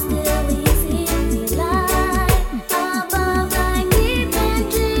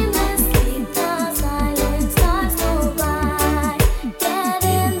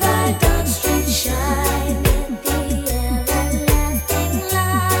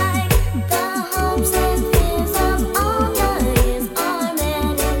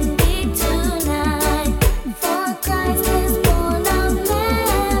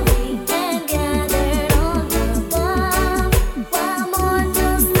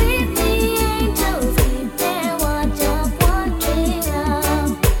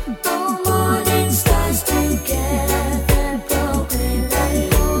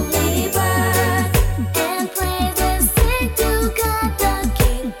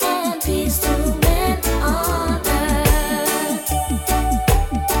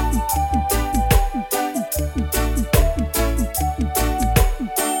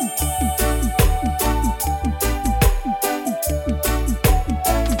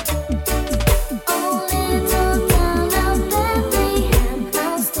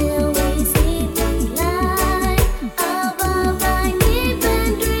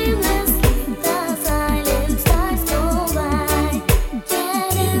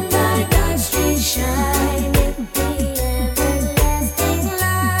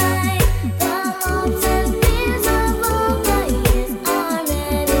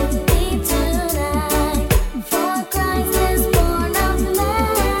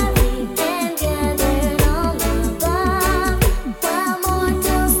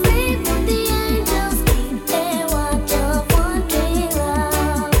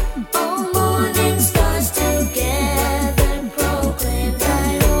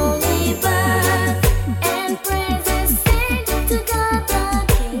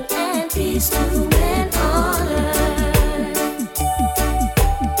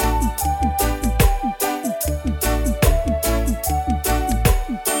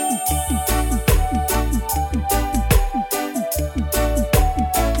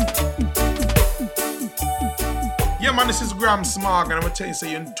 This is Graham Smog, and I'm going to tell you,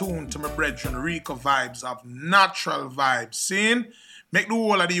 say you're in tune to my brethren, Rico Vibes of Natural Vibes. Seeing? Make the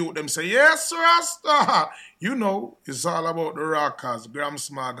whole of the youth them say, yes, Rasta. You know, it's all about the rockers. Graham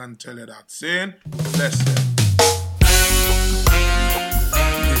Smog and tell you that. Seeing? Bless them.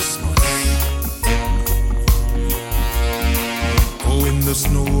 Oh, when the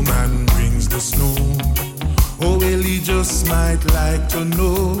snowman brings the snow, oh, well, he just might like to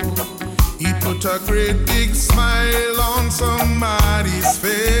know. He put a great big smile on somebody's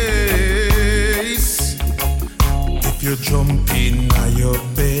face. If you jump in your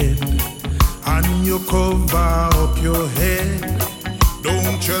bed and you cover up your head,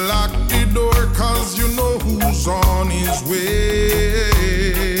 don't you lock the door, cause you know who's on his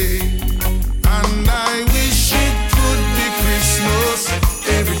way. And I wish it could be Christmas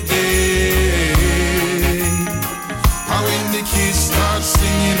every day. How when the kids start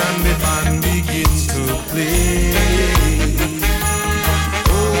singing and the band begins to play.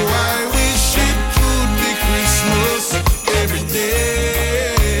 Oh, I wish it could be Christmas every day.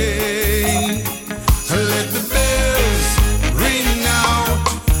 Let the bells ring out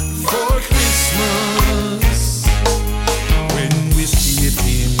for Christmas. When we skip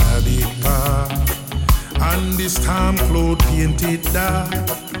in a big park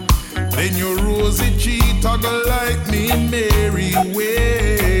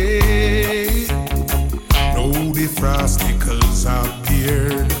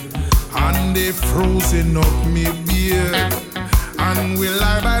loosen up me beard, and we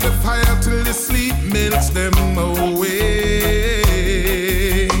lie by the fire till the sleep melts them away.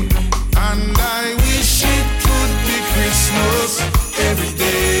 And I wish it could be Christmas every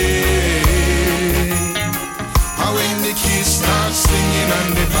day. How when the kids start singing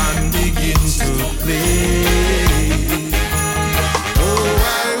and the band begins to play. Oh,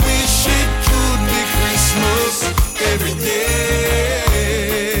 I wish it could be Christmas every day.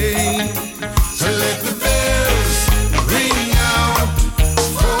 So let the bells ring out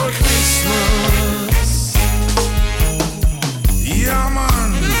for Christmas. Yeah,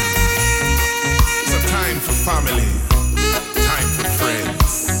 man. It's a time for family, time for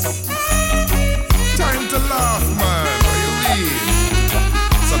friends, time to laugh, man. Are you real?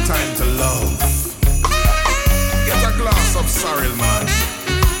 It's a time to love. Get a glass of sorrel, man.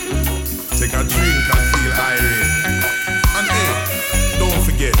 Take a drink and feel irate. And hey, don't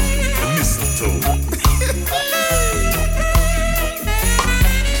forget the mistletoe.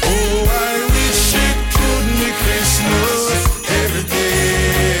 Oh, I wish it could be Christmas every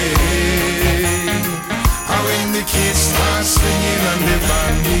day. How when the kids start singing and the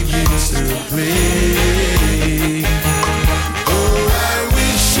band begins to play. Oh, I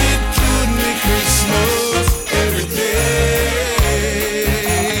wish it could be Christmas every day.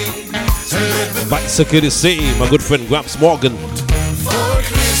 So let the Back security city, my good friend Gramps Morgan. for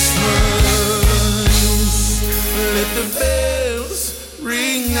Christmas, let the bells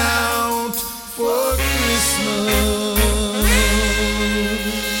ring out for Christmas.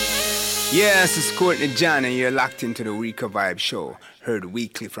 Yes, it's Courtney John, and you're locked into the Rika Vibe Show. Heard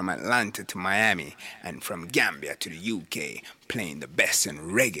weekly from Atlanta to Miami, and from Gambia to the UK, playing the best in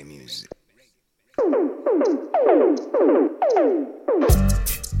reggae music.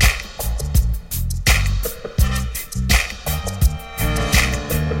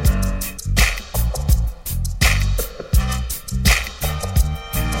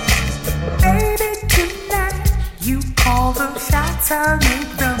 Baby, tonight you call the shots, I'll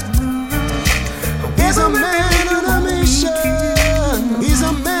make the move. He's a man on a mission. He's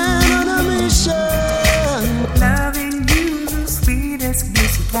a man on a mission. Loving you the sweetest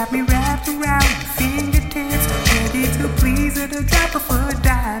bliss. You got me wrapped around your fingertips, ready to please at a drop of a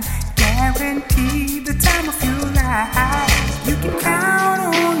dime. Guarantee the time of your life. You can count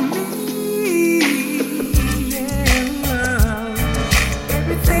on me. Yeah.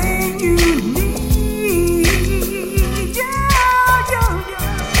 Everything you need. Yeah.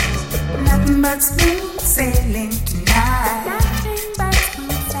 Nothing but smooth sailing tonight. Nothing but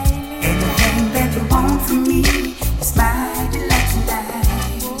smooth sailing. Anything that you want from me is my delight tonight.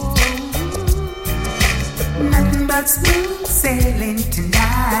 Nothing but smooth sailing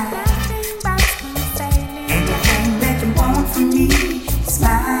tonight. Nothing but smooth sailing. Anything that you want from me is my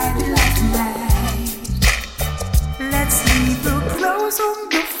delight tonight. Let's leave the clothes on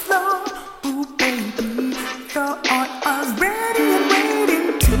the floor. Ooh, baby, the art is ready and waiting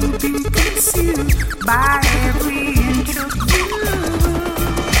to be consumed by every inch of you.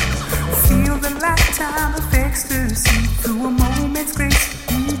 Feel the lifetime of ecstasy through a moment's grace.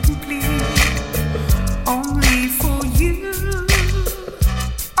 You complete only for you.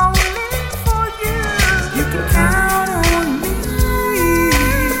 Only for you. You can count on me.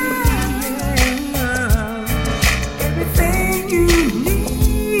 Yeah. Everything you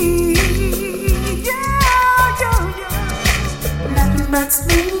need. Yeah. Nothing but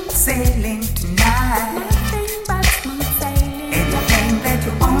smooth sailing tonight. Nothing but smooth sailing. Anything that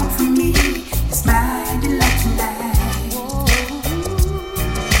you want from me is my delight tonight.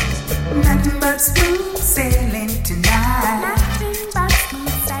 Nothing but smooth sailing tonight. Nothing but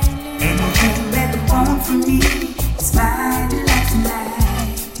smooth sailing. Anything that you want from me is my delight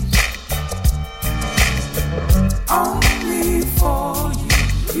tonight. Only for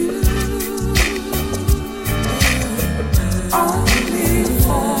you. Only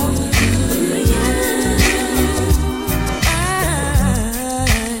for you.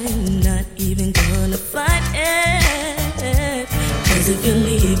 I'm not even gonna fight it. 'Cause if you're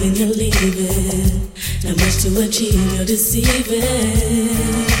leaving, you're leaving. Not much to achieve, you're deceiving.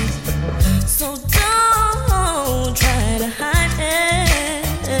 So don't try to hide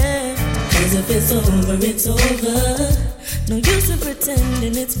it. 'Cause if it's over, it's over. No use in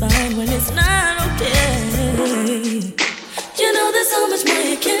pretending it's fine when it's not okay. You know there's so much more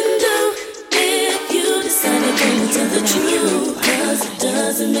you can do if you decide to go and tell the truth. 'Cause it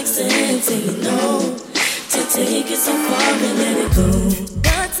doesn't make sense, and you know, to take it so far and let it go.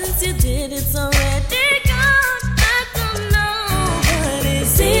 But since you did, it's already gone. I don't know, but it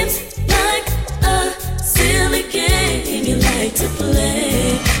seems like a silly game you like to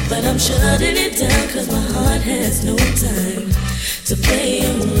play. but I'm shutting it down cause my heart has no time to play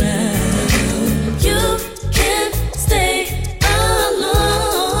around. You can't stay alone.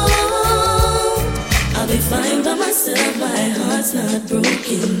 I'll be fine by myself, my heart's not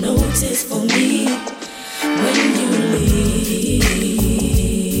broken. Notice for me when you leave.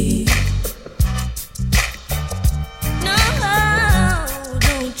 No,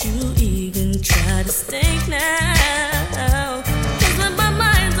 don't you even try to stay now. Cause when my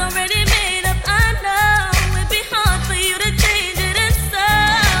mind's already made up, I know it'd be hard for you to change it, and so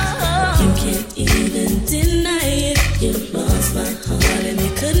you can't even deny it. You lost my heart and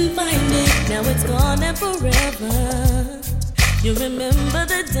you couldn't find it. Now it's gone and forever. You remember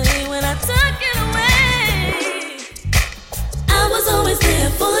the day when I took it away. I was always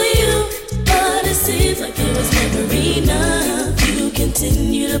there for you, but it seems like it was never enough. You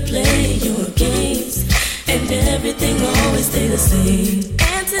continue to play your games, and everything always stay the same.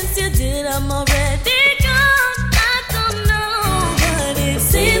 And since you did, I'm already gone. I don't know, but it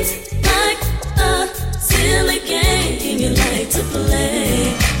seems like a silly game you like to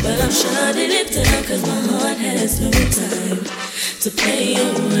play. But I'm shutting it down cause my heart has no time to play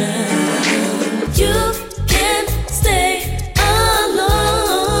around. You can't stay alone.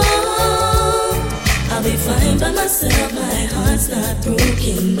 I'll be fine by myself, my heart's not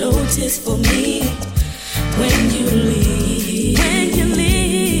broken. Notice for me when you leave. When you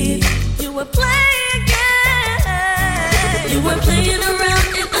leave, you were playing again. You were playing around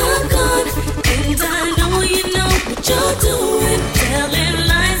and I'm gone. And I know you know what you're doing. Telling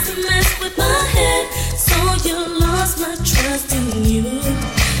lies to mess with my head. So you lost my trust in you.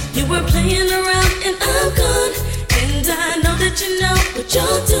 You were playing around and I'm gone. And I know that you know what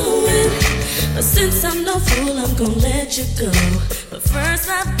you're doing. But since I'm no fool, I'm gonna let you go. But first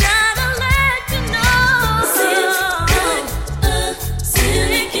I've gotta let you know. Seems like a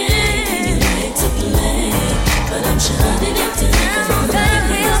silly game you like to play, but I'm shutting it down. That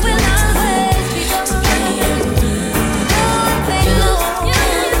will always be to play around.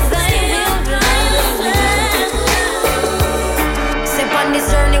 Step on this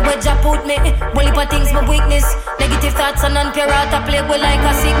journey where Jah put me. Well, if things my weakness. Negative thoughts and non-pure out of play with like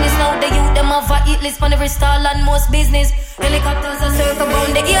a sickness. Now the youth them have a hit list on every stall and most business. Helicopters are circle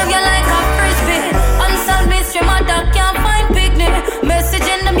round the area like a frisbee. Unsolved mystery, my dog can't find picnic. Message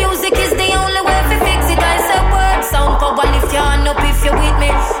in the music is the only way to fix it. I said word, sound power, lift your hand up if you're with me.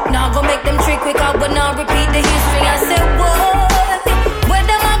 Now go make them trick quick out, but now repeat the history. I said what? Where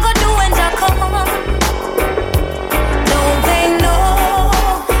them I go do when Jah come? Don't they know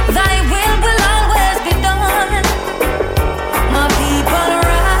thy will always be done? My people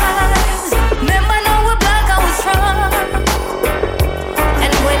rise. Remember now we're black and we're strong.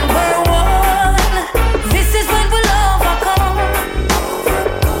 And when we're one, this is when we'll overcome.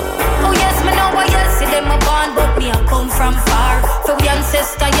 Oh yes, me know why yes, see them a born, but me I come from far. For we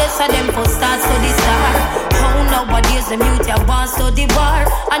ancestor, yes, and them for start to the star. How nowadays them youth ya born to the war.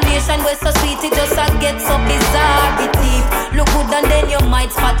 A nation where so sweet it just a get so bizarre. It deep, look good and then you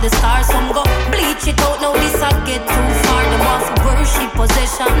might spot the stars. Some go bleach it out, now this a get too far. Them off worship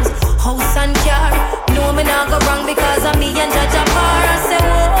possessions, house and car. No me not go wrong because of me and Jah Jah par. I say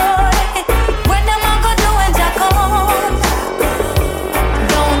what? Where them a go do when Jah come?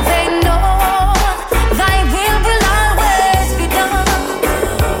 Don't they know thy will always be done?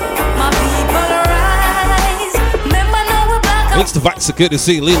 My people rise. Remember now we're black. Thanks to Vice Security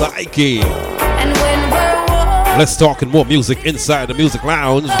C, Lila Ike. And when we're one, Let's talk and more music inside the Music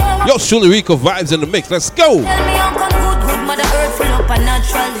Lounge. Yo, Shuli Rico vibes in the mix. Let's go. tell me how come good Mother Earth full up a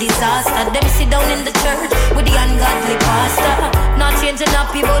natural disaster. Them sit down in the church with the ungodly pastor. Not changing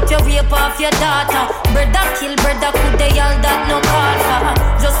up about your rape off your daughter. Brother kill brother, could they all that no call for?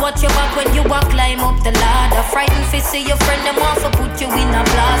 Just watch your back when you walk, climb up the ladder. Frightened to see your friend, them want to put you in a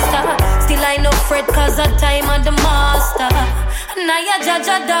blaster. Still I no fret cause of time of the master. Now you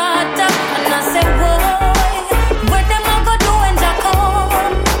judge a daughter. And I say boy, where them a go do when Jah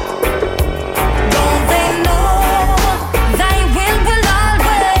come? Don't they know thy will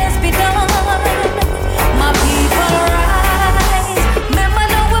always be done? My people rise. Remember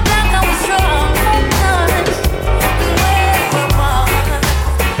now we're black and we're strong. And where we're born,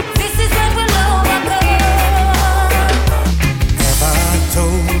 this is when we'll overcome. Have I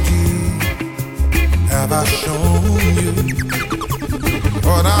told you? Have I shown you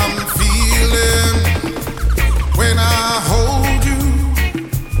what I'm feeling when I hold you?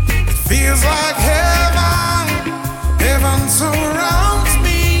 It feels like heaven, heaven surrounds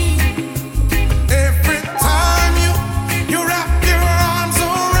me. Every time you wrap your arms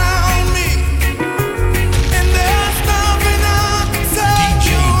around me, and there's nothing I can say.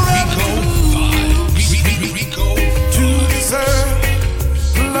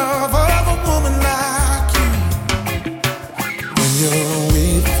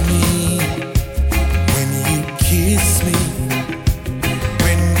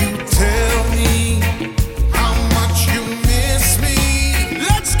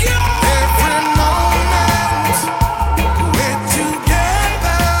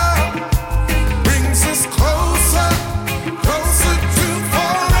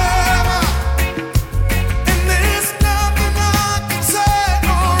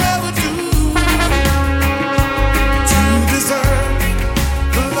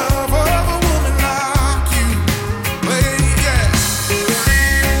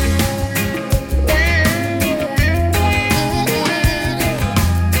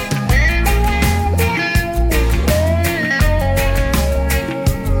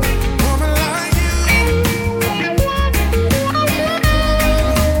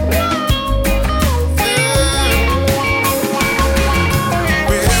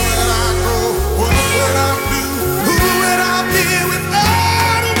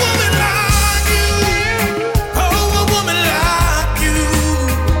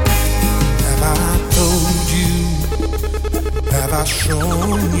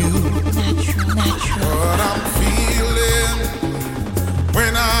 known you. What I'm feeling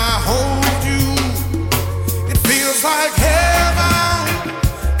when I hold you, it feels like heaven.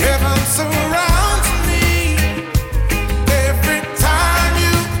 Heaven surrounds me. Every time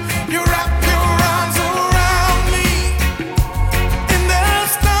you wrap your arms around me, and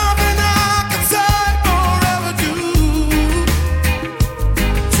there's nothing I can say or ever do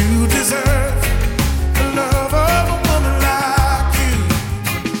to deserve the love of a woman like you.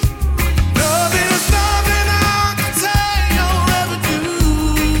 No, there's nothing I can say or ever do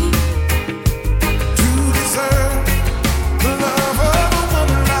to deserve the love of a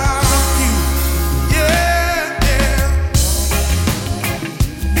woman like you. Yeah, yeah.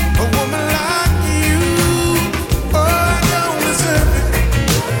 A woman like you. Oh, I don't deserve it,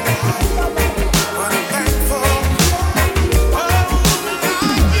 but I'm thankful. A woman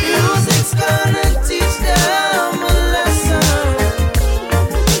like you. Music's gonna teach them a lesson.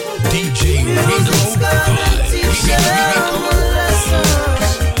 DJ Music's gonna teach them a lesson.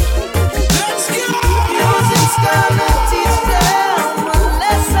 Let's go. Music's gonna teach them a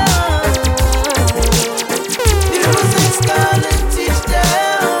lesson. Music's gonna teach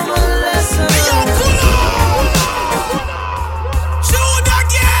them a lesson. Shoot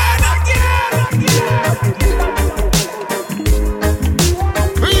again.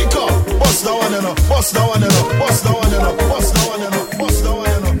 Rico, bust that one, you know. Bust that one, you know. Bust that one, you know. Bust that one, you know. Bust that one,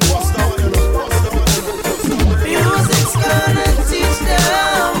 you know. Bust that one, you know. Bust that one, you know. Music's gonna teach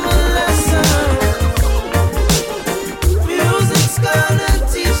them a lesson. Music's gonna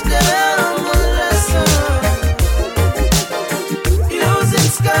teach them a lesson.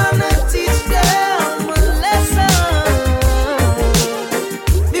 Music's gonna teach them a lesson.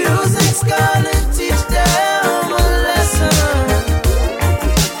 Music's gonna teach them a lesson.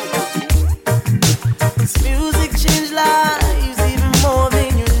 This music changed lives even more than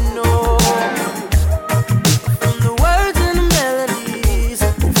you know. From the words and the melodies,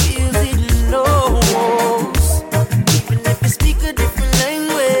 who feels it knows. Even if you speak a different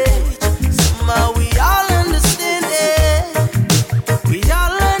language, somehow we all understand it. We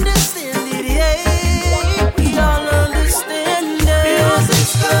all understand it, yeah. We all understand it.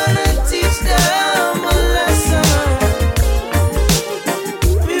 Music's gonna teach them a lesson.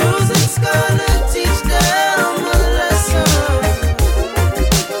 Music's gonna teach them a lesson.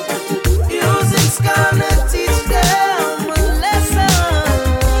 Music's gonna teach them a lesson.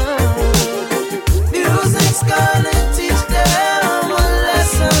 Music's gonna teach them a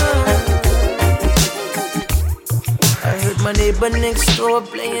lesson. I heard my neighbor next door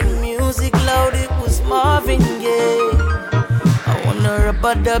playing music loud, it was Marvin Gaye. I wanna rub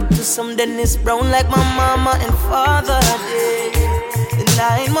it up to some Dennis Brown like my mama and father did. And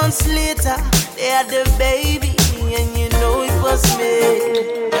 9 months later, they had the baby, and you know it was me.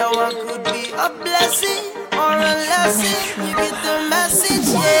 Now I could be a blessing or a lesson. You get the message,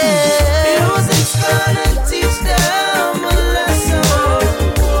 yeah. Music's gonna teach them a lesson.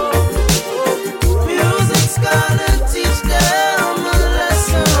 Music's gonna teach them a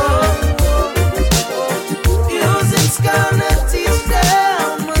lesson. Music's gonna teach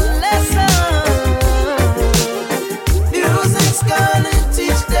them a lesson. Music's gonna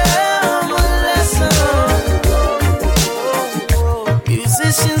teach them a lesson.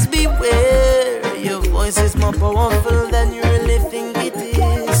 Musicians beware, your voice is more powerful than you really think it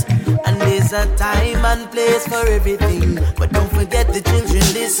is. And there's a time and place for everything, but don't forget the children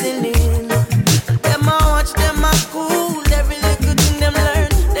listening. Them a watch, them a cool, every little thing them learn,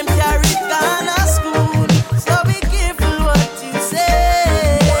 them carry it gone to school. So be careful what you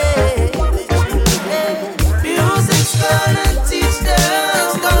say. The children, music's gonna teach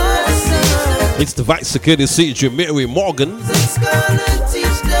them a lesson. It's the Vice Security CJ Mary Morgan. Music's gonna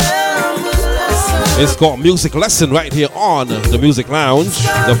teach them a lesson. It's called Music Lesson right here on the Music Lounge,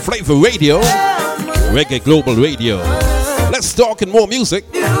 the Flavor Radio, Reggae Global Radio. Let's talk and more music.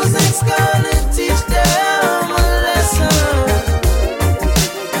 Music's gonna teach them a lesson.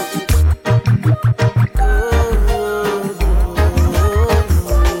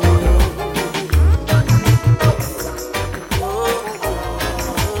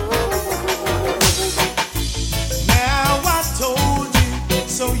 Now I told you,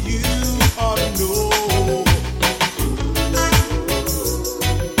 so you ought to know.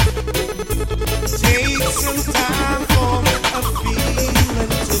 Take some time for a feeling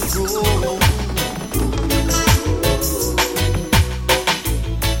to grow.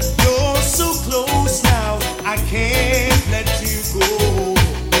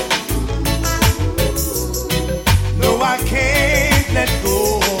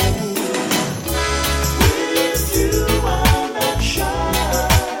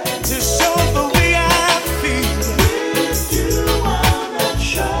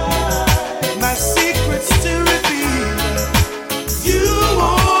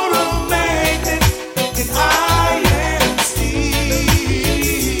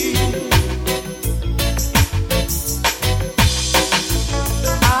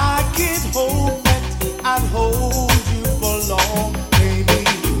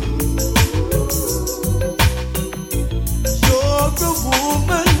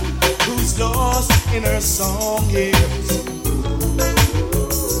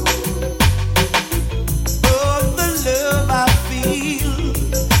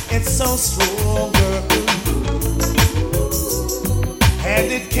 stronger,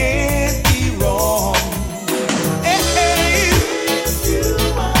 and it can't be wrong. Hey, you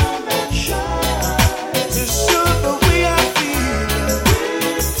are that shine to show the way I feel.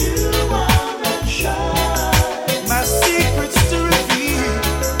 You are that shine, my secrets to reveal.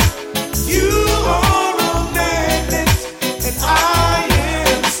 You are a magnet, and I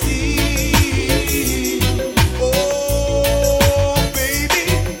am steel. Oh, baby,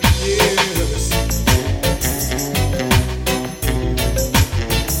 yes.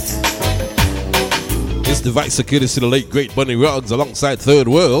 This device securities to the late great Bunny Ruggs alongside Third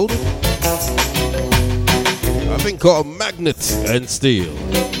World. I think called Magnet and Steel.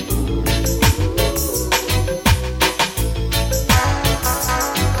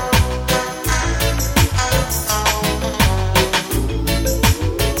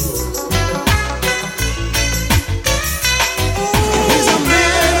 He's a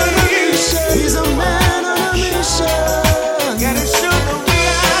man on a mission. He's a man on a mission. Gotta show the way I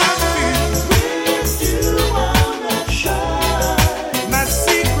feel. You are that shine. My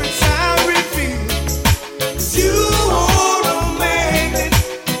secrets I reveal. 'Cause you are a magnet,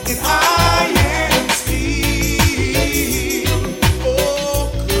 and I am steel.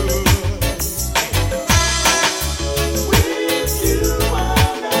 Oh, girl. With you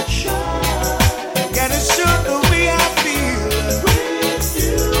are that shine. Gotta show the way I feel. With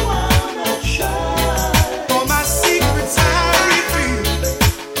you are that shine. All my secrets I reveal.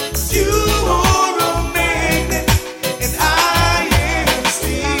 'Cause you are a magnet, and I am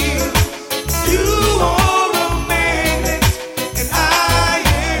steel. You are a magnet, and I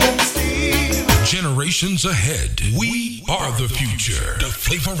am steel. Generations ahead. We are the future.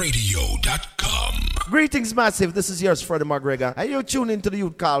 TheFlavorRadio.com. Greetings, Massive. This is yours, Freddie McGregor. And you tune into the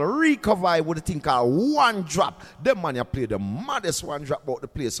youth called Recover with a thing called One Drop. Them man, you play the maddest one drop about the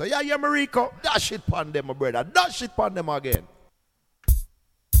place. So, yeah, me Rico. Dash it pon them, my brother. Dash it pon them again.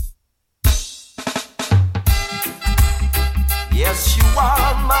 Yes, you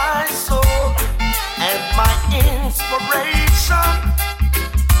are my soul and my inspiration.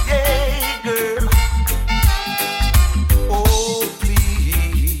 Yeah, girl. Oh,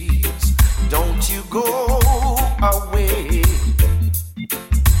 please, don't you go away.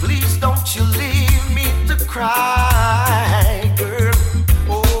 Please don't you leave me to cry, girl.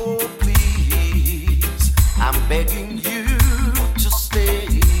 Oh, please, I'm begging you to stay.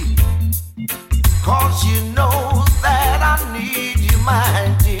 'Cause you know that I need you, my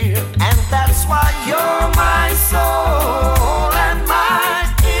dear. And that's why you're my soul and my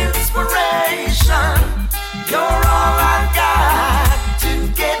inspiration. You're all I got to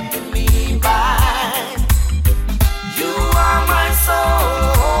get me by. You are my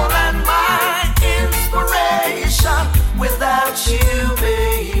soul and my inspiration.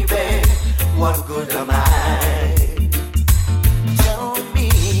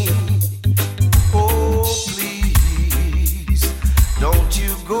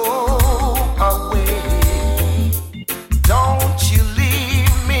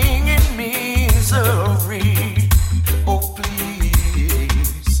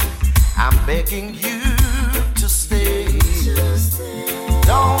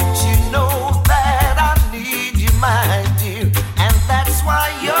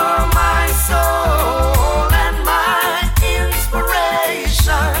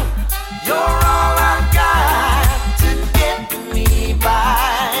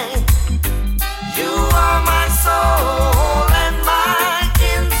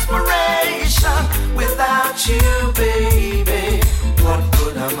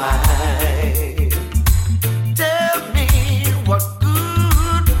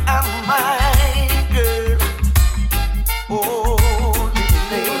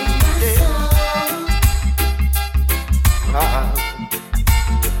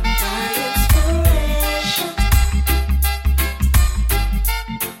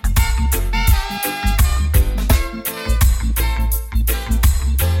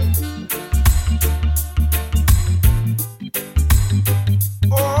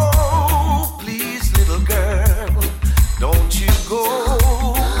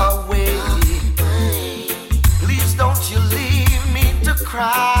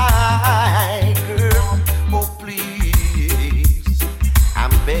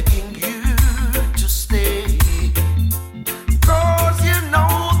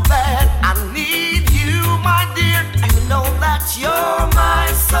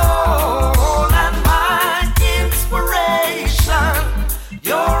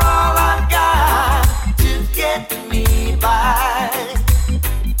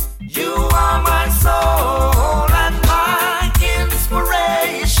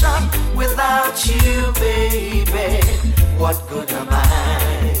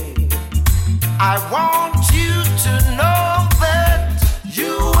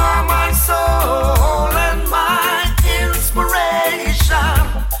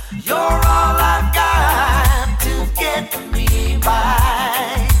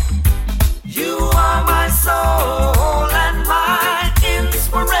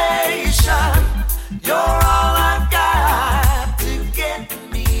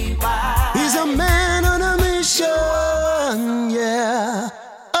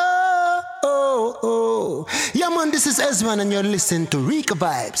 Ezman and you're listening to Rika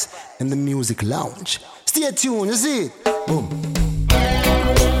Vibes in the Music Lounge. Stay tuned, you see it? Boom.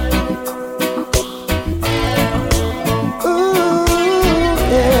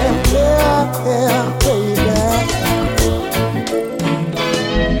 Yeah, baby.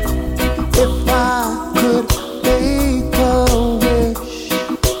 If I could make a wish,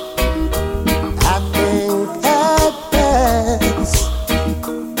 I think I'd pass.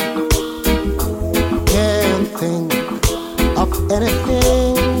 Can't think of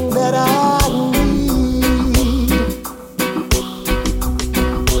anything that I need.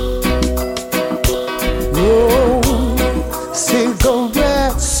 No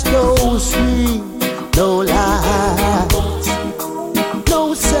cigarettes, no sweet, no lights,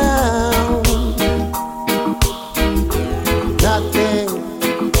 no sound, nothing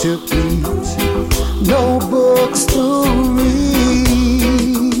to eat, no books to read.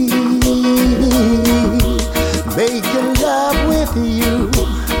 Making love with you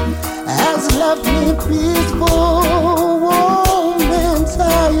has left me peaceful, warm and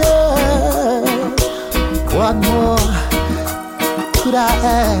tired. What more could I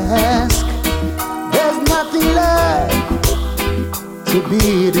ask? There's nothing left to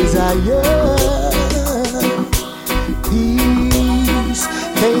be desired. Peace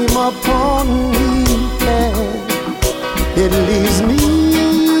came upon me and it leaves me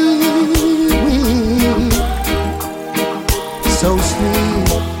weak. So sleep,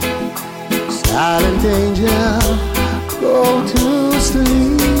 silent angel, go to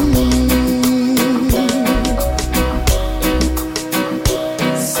sleep.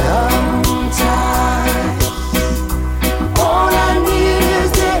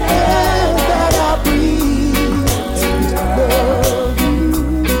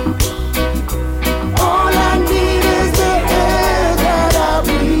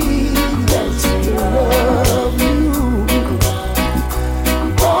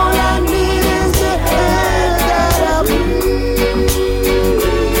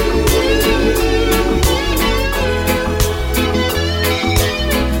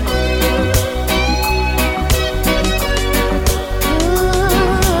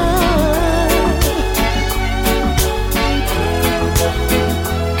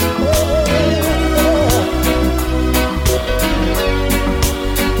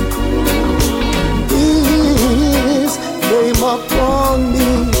 Upon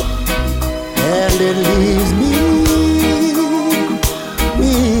me, and it leaves me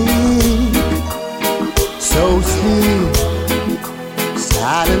weak. So sleep,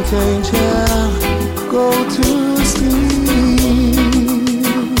 silent angel, go to sleep.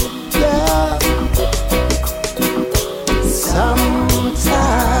 Yeah. Sometimes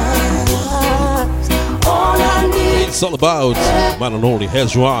all I need. It's all about man and only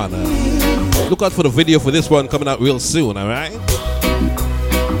Hezron. Look out for the video for this one coming out real soon, alright?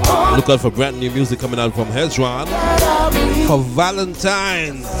 Look out for brand new music coming out from Hezron for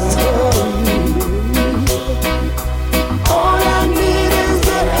Valentine's.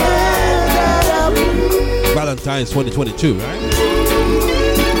 Valentine's 2022, right?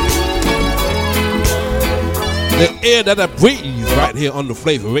 The air that I breathe right here on the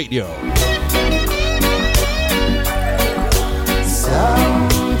Flavor Radio.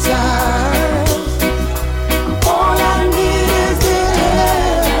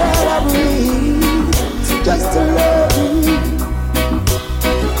 Just to love you.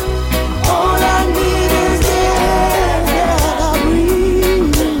 All I need is the air that I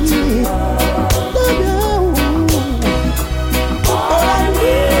breathe. All I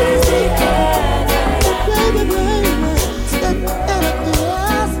need is the air that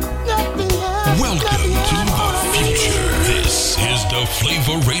Welcome to the future. This is the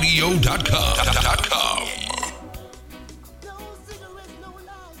FlavorRadio.com.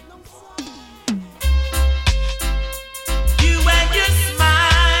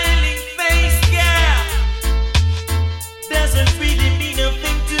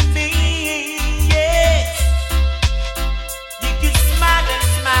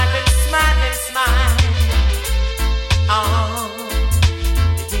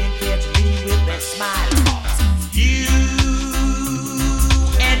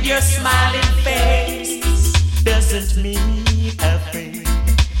 Smiling face doesn't mean a thing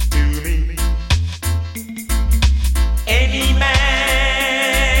to me. Any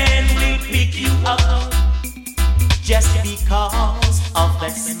man will pick you up just because of the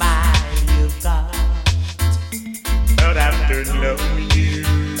smile you've got. But after knowing you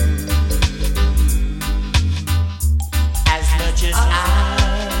as much as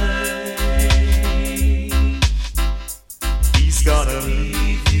he's gonna leave.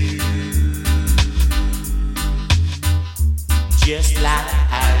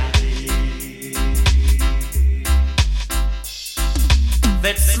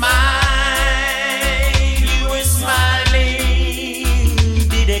 That smile you were smiling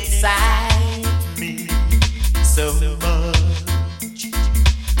did excite me so much,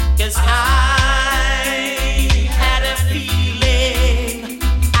 'cause I had a feeling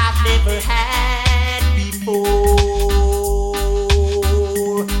I've never had before.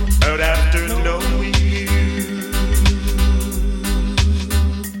 But after knowing you,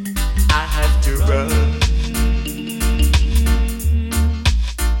 I have to run.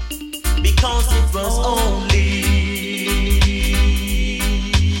 Because it was only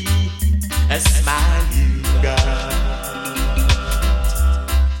a smile you got.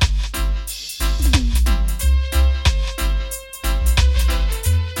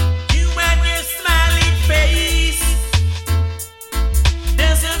 You and your smiling face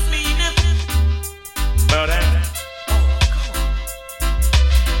doesn't mean nothing, but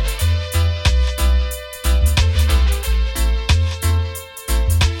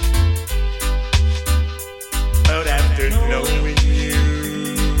But after knowing you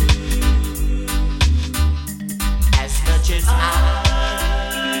as much as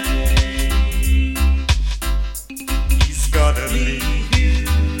he's gonna leave you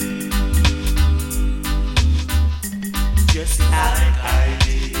just like I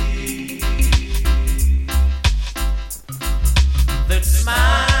did. The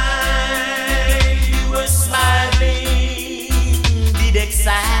smile you were smiling did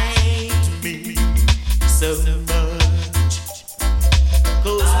excite me so much,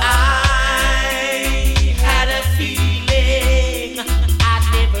 'cause I had a feeling I'd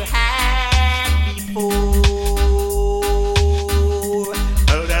never had before.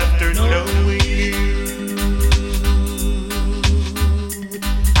 But after knowing you,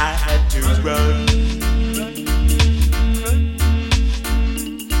 I had to run,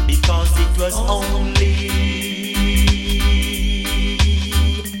 because it was only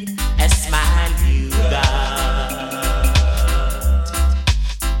a smile you got.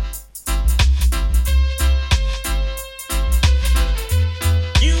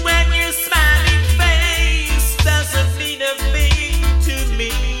 You and your smiling face doesn't mean a thing to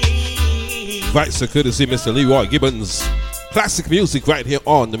me. Right, so courtesy Mr. Leroy Gibbons. Classic music right here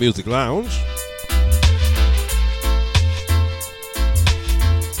on the Music Lounge.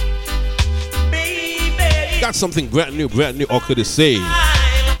 Got something brand new, or could I say,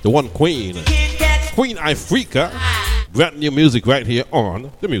 the one Queen Ifrica. Brand new music right here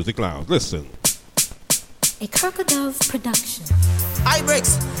on the Music Lounge. Listen. A Crocodile production. I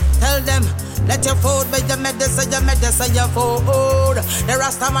bricks, tell them, let your food be your medicine, your food. The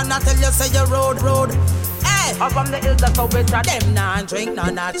Rasta man not tell you say your road. Hey, up from the hills that's so bitter. Them non drink no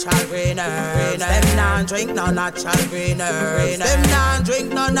natural green herbs. Them non drink no natural green herbs. Them non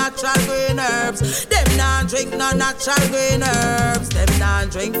drink no natural green herbs. Them non drink no natural green herbs. Them non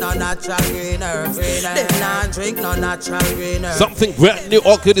drink no natural green herbs. Them non drink no natural green herbs. Something brand new,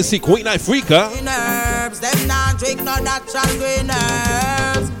 or could I see Queen Ifrica. Green herbs. Them non drink no natural green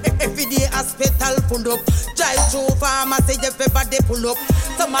herbs. Every day hospital full up. Drive through pharmacy, everybody pull up.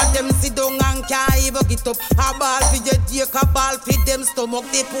 Some of them sit down and can't even get up. A ball for your dick, a ball for them stomach.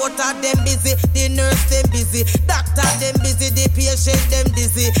 The porter them busy, the nurse them busy, doctor them busy, the patient them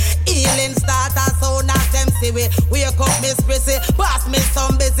dizzy. Healing starter so not them see we. Wake up Miss Prissy, pass me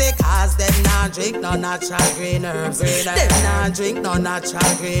some busy. Cause them not drink no natural green herbs. Them not drink no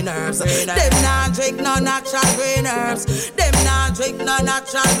natural green herbs. Them not drink no natural green herbs. Them not drink no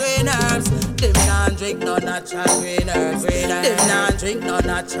natural green herbs. Them not drink no natural green herbs. Them not drink no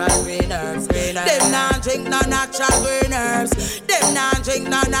natural green herbs. Them not drink no natural green herbs. Them not drink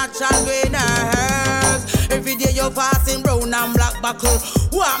no natural green herbs. Every day you're passing brown and black buckle.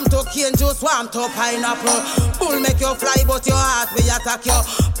 Warm to cane juice, warm to pineapple. Bull make you fly, but your heart will attack you.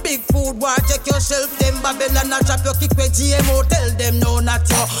 Big food war, check your shelf. Them Babylon a chop your kick with GMO. Tell them no, not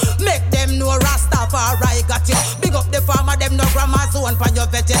you. Make them know Rastafari got you. Big up the farmer, them no grandma zone for your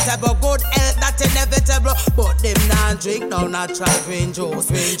vegetable. Good health, that's inevitable. But them not drink no natural green juice.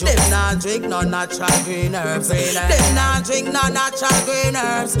 Them not drink no natural green herbs. Them not drink no natural green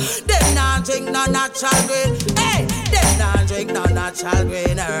herbs. Them not drink no natural green. Hey, them not drink no natural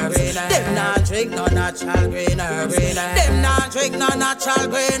green herbs. Them not drink no natural green herbs. Them not drink no natural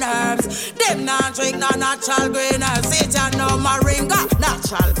green herbs. Them not drink no natural green herbs. Sit and no moringa,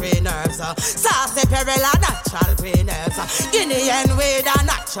 natural green herbs. Saucy perilla, natural green herbs. Guinean weed,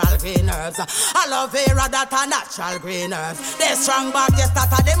 natural natural green herbs. Aloe vera that a natural green herbs. They strong back, yes,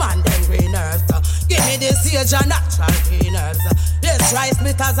 that a demand them green herbs. Give me the sage a natural green herbs. Yes, rice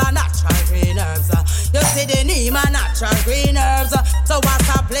bitters a natural green herbs. You see the neem a natural green herbs. So what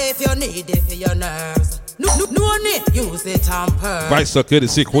a play if you need it for your nerves. No need use it on purpose. Right, so good to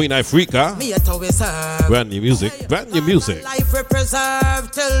see Queen Africa. Me to we serve. Brand new music, brand new music. Life we preserve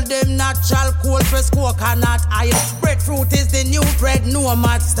till them natural cold press coconut oil. Breadfruit is the new bread, no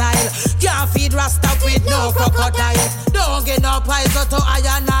mad style. Can't feed Rasta with no crocodile. Don't get no poison to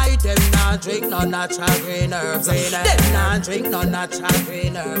iron eye. Them not drink no natural green herbs. Them not drink no natural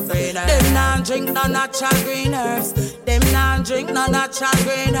green herbs. Them not drink no natural green herbs. Them not drink no natural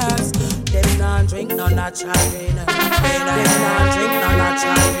green herbs. Them not drink no natural green herbs. Them not drink no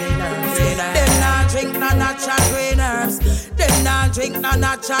natural green herbs. Them not drink no natural green herbs. Them not drink no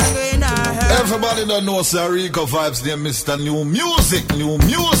natural green herbs. Everybody that knows the Rico Vibes, they Mr. New Music, new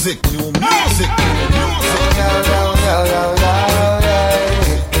music, new music, new music.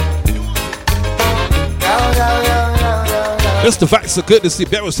 Mr. Facts are good to see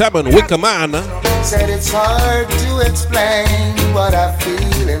Barry Salmon, Wicker Man. Said it's hard to explain what I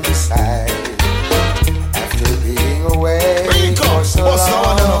feel inside after being away for so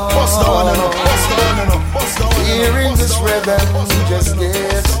long. Hearing this rhythm just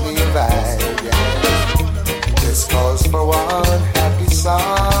gives me a vibe. Yeah. This calls for one happy song.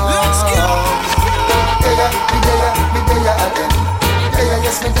 Let's go. Me there again.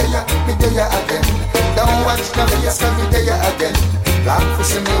 Yes, me there again. Don't watch no videos, cause me there again. Black for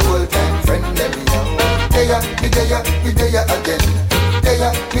see me old time friend, let me know. Me there again.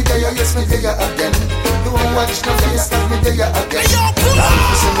 Me there, yes, me there again. Don't watch no videos, cause me there again. Black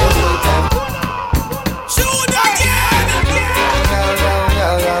for see me old time. Shoot again!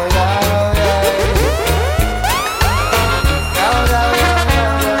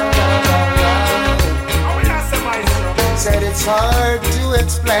 Said it's hard to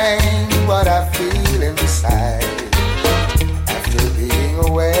explain what I feel inside after being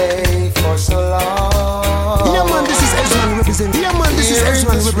away for so long. Yeah man, this is Ezra representing. Yeah man, this is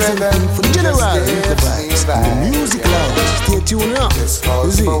Ezra representing for the General Rico Vibes, the Music Lounge. Stay tuned up. This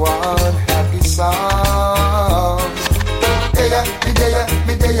calls for one happy song. Me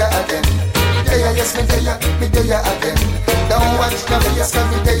there again. Yes, me there again. Don't watch no videos, cause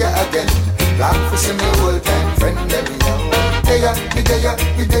me there again. Black for see me old time friend, let me know. Me there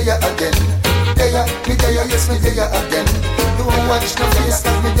again. Me there, yes, me there again. Don't watch no videos,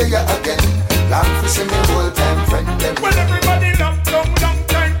 cause me there again. Black for see me old time friend, let me know. Well, everybody long time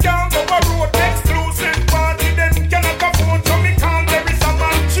can't go a road. Exclusive party, them cannot afford. So me call there is a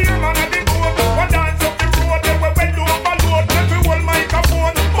man, chairman of the board. One dance up the road, they were well overload. Every whole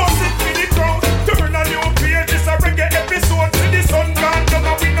microphone, bust it for the crowd. Turn a new page, it's a reggae episode. See the sun gone down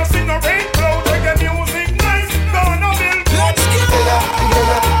and we no see no rain cloud. Reggae music nice, down a billboard. Let's go!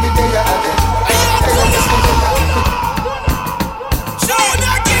 Me there again.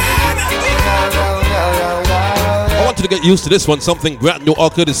 I want you to get used to this one, something brand new, all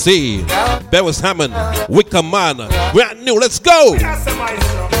good to see. Barry Hammond, Wicker Man, brand new, let's go!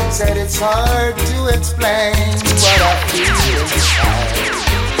 Said it's hard to explain what I feel inside.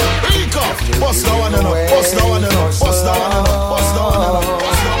 Bust the one and up, bust the one and up, bust the one and up, bust the one and up,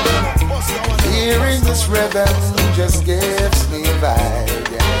 bust the one and up. Hearing this rhythm just gives me a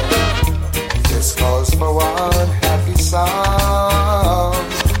vibe, yeah. This calls for one happy song.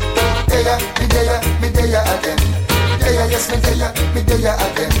 Me there again. Yes, me there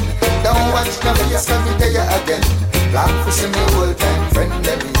again. Don't watch no videos, cause me there again. Black for see me old time friend,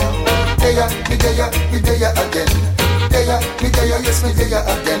 let me know. Me there again. Me there, yes, me there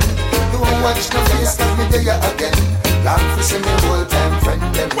again. Don't watch no videos, cause me there again. Black for see me old time friend,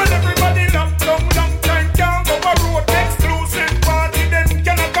 let me know. Well, everybody long time can't go a road. Exclusive party, them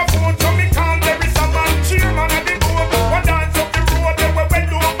cannot afford. So me call there is a man, chairman of the board. One dance up the road, they were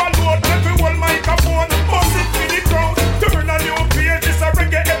well overload. Every whole microphone, bust it for the crowd. Turn a new page, it's a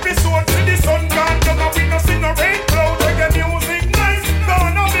reggae episode. See the sun gone down and we no see no rain cloud. Reggae music nice,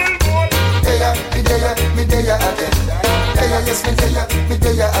 down a billboard. Me there again. Yes, me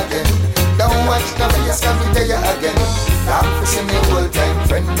there again. Don't watch no videos, cause me there again. Black for see me old time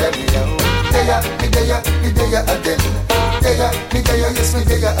friend, let me know. Me there again. Me there, yes, me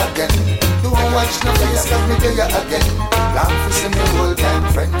there again. Don't watch no videos, cause me there again. Black for see me old time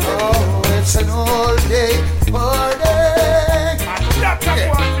friend, let me know. Oh, it's an all day party. That's a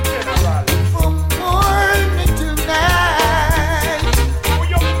one, General. From morning till night. How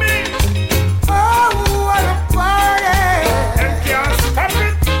you mean? Oh, what a party. Them can't stop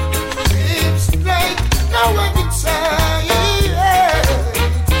it. It's like no one can say.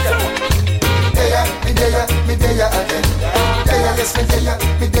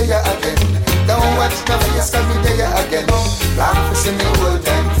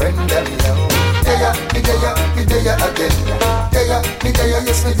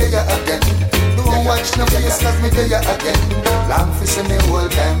 yes, me there again. Don't watch no face, cause me there again. Long for see me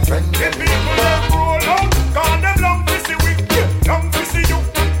old time friend. The people them roll up, call them long to see we, long to see you,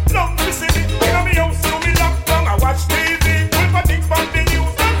 long to see me. You know me house, you me lock down, I watch TV, with my thing from the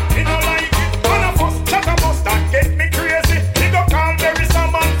news. Me no like it, one of us chat a bus that get me crazy. Me go call very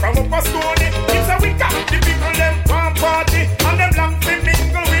someone from up a Stony. It's a week up, the people them come party, and them long to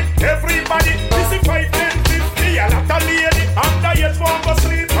mingle with everybody. This is 5, 10, 50, a lot of lady, and the age won't go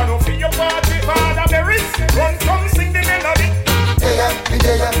sleep, and no for your party. Father Berries, run come sing the melody. Me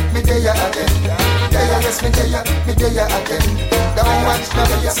there again. Yes, me there again. Don't watch no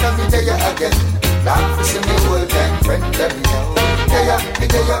face, cause me there again. Long for see me old time friend, let me know. Me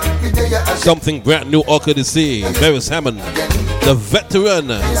there again. Something brand new occurred to see. Beres Hammond, the veteran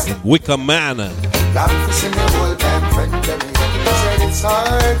Wicker Man. Long for see me old time friend, let me know. Said it's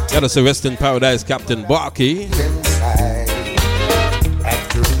hard. Let us rest in paradise, Captain Barkey. Inside,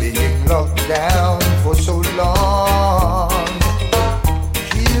 after being locked down for so long,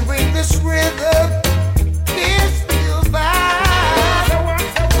 hearing this rhythm gives me a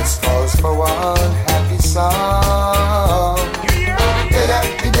vibe. This calls for one happy song. Me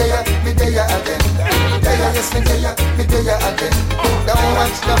there again. Yes, me there again. Don't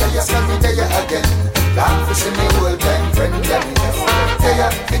watch no face, cause me there again. Long for see me old time friend, let me know.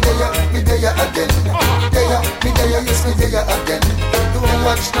 Me there again. Me there, yes, me there again. Don't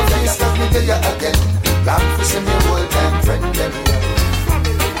watch no face, cause me there again. Long for see me old time friend, let me know.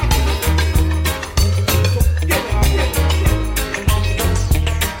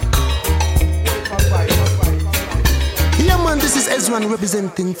 This is Ezran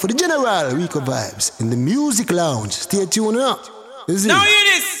representing for the General Rico Vibes in the Music Lounge. Stay tuned up. Now hear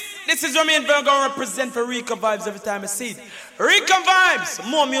this. This is Romy and Virgo represent for Rico Vibes every time I see it. Rico Vibes,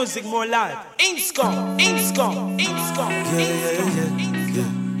 more music, more live. Inscom.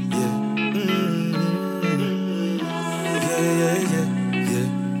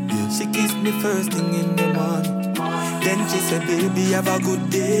 She kissed me first thing in the morning. Then she said, baby, have a good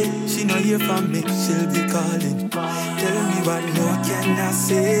day. She not hear from me, she'll be calling. Tell me what more can I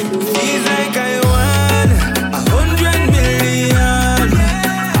say? Feels like I won 100 million.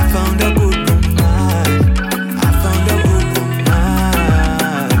 I found a good woman.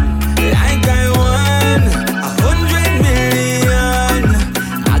 Like I won 100 million.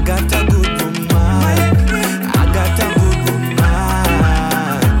 I got a good woman.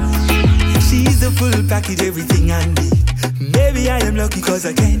 She's the full package, everything I need. Maybe I am lucky cause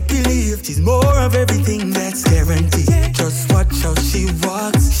I can't believe she's more of everything that's guaranteed. Just watch how she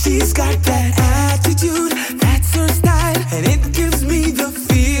walks. She's got that attitude, that's her style, and it gives me the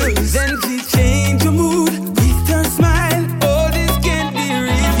feels. Then she changed her mood with her smile. All this can't be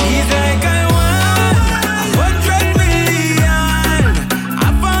real. She's like I won 100 million. I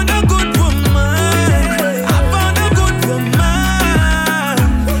found a good woman.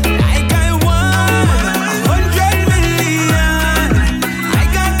 Like I won 100 million. I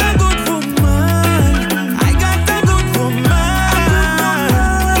got a good woman.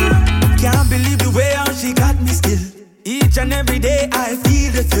 Can't believe the way how she got me still. Each and every day I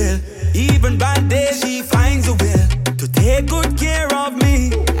feel the thrill. Even bad days she finds a will to take good care of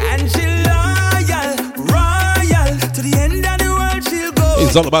me. And she loyal to the end of the world she'll go.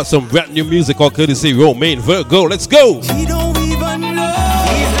 It's all about some brand new music or courtesy Romaine Virgo. Let's go. She don't even know.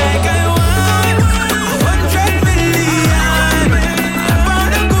 She's like I won 100 million. I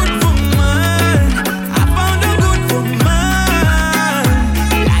found a good woman.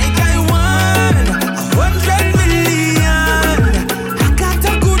 Like I won 100 million. I got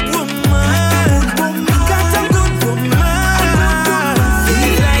a good woman.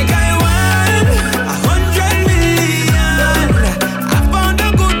 Feels like I won 100 million. I found a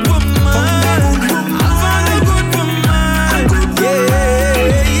good woman. Yeah,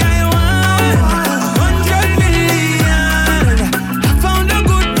 I won 100 million. I found a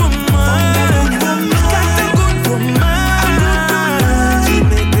good woman. Got a good woman. She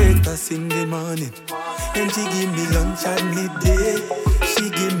make breakfast in the morning, then she give me lunch at midday. She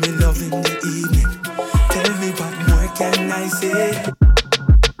give me love in the evening. Tell me what more can I say?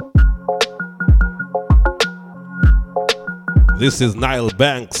 This is Nile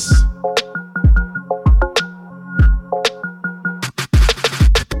Banks.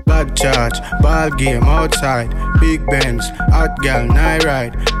 Bad charge, ball game outside. Big Benz, hot gal, night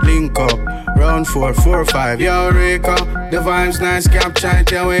ride. Link up, round 4, 4, 5. Yo, Rico, the vibes nice, capture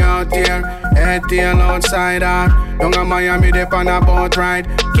it, yeah, we out here. Head tail outside, down in Miami, they on a boat ride.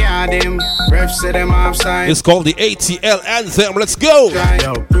 Card him, refs say them offside. It's called the ATL Anthem. Let's go.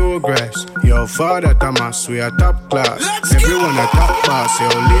 Yo, progress. Yo, Father Thomas, we are top class. Everyone a top boss. Yo,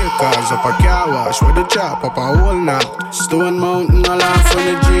 Lakers up a car wash with the chop up a whole night. Stone Mountain, all off on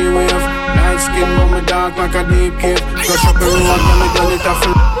the G-Wave. Light skin, but me dark like a deep cave. Crush up a road, and me done it off.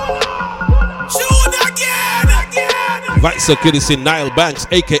 Shoot again. Vice Security Nile Banks,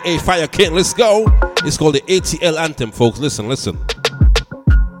 aka Fire King. Let's go. It's called the ATL anthem, folks. Listen.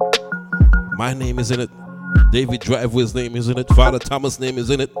 My name is in it. David Driveway's name is in it. Father Thomas' name is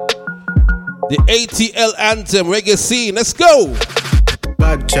in it. The ATL anthem, reggae scene. Let's go.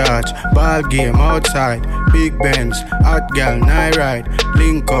 Bad charge, ball game outside. Big Benz, hot gal, night ride.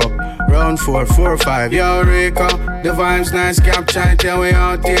 Link up, round 4, 4, 5. Yo, Rico, the vibes nice, capture it, yeah, we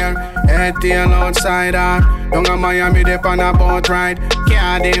out here. ATL outside, down in Miami, they on a boat ride.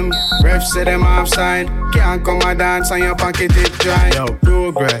 Can't him, refs say them offside. Can't come and dance on your pocket, it dry. Yo,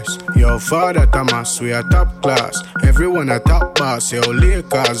 progress, yo, Father Thomas, we are top class. Everyone a top boss, yo,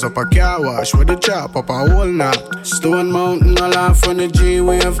 Lakers up a car wash with the chop up a whole night. Stone Mountain, all off on the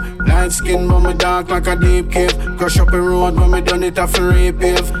G-Wave. Light skin, but me dark like a deep cave. Crush up a road, but me done it off a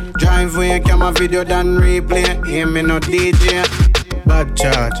repave. Driveway, camera video done replay. Hear me no DJ. Bad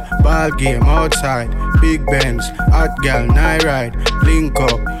charge, ball game outside. Big Benz, hot gal, night ride. Link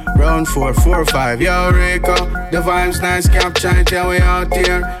up, round 4, 4, 5. Yo, Rico, the vibes nice, capture it, yeah, we out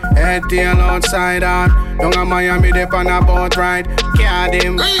here. ATL outside, down in Miami, they on a boat ride. Can't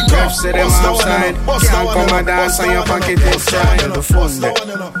him, refs say them outside. Can't come and dance on your pocket, it's try. The fun day,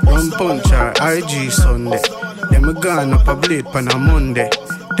 rum puncher, IG Sunday. Them a gone up a blade pan a Monday.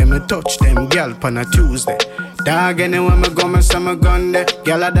 Them a touch them gal pan a Tuesday. Dog anywhere me go, me say me gun there.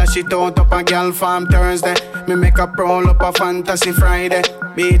 Gal a dash it out up a gal farm Thursday. Me make a prowl up a fantasy Friday.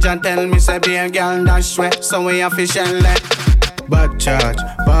 Beach and tell me say be a gal dash way, so we officially. Bad charge,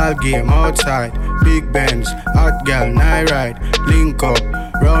 ball game outside. Big Benz, hot gal, night ride. Link up,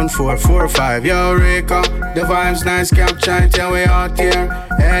 round 4, 4, 5. Yo, Rico, the vibes nice, capture it, yeah, we out here.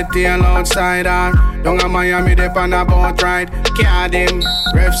 ATL outside, down in Miami, they on a boat ride. Can't him,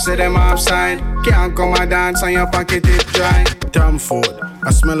 refs say them offside. Can't come and dance on your pocket, it dry. Tom Ford,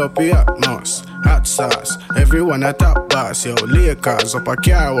 I smell up here, nose. Hot sauce, everyone a top boss. Yo, Lakers up a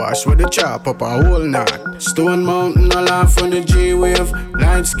car wash with the chop up a whole night. Stone Mountain, all off on the G-Wave.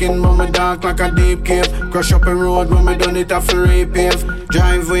 Light skin, but me dark like a deep cave. Crush up a road, when me done it off a repave.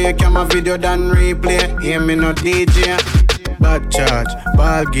 Driveway, camera video done replay. Hear me no DJ. Bad charge,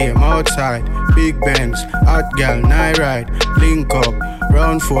 ball game outside. Big Benz, hot gal, night ride. Link up,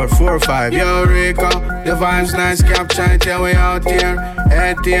 round 4, 4, 5. Yo, Rico, the vibes nice, capture it, yeah, we out here.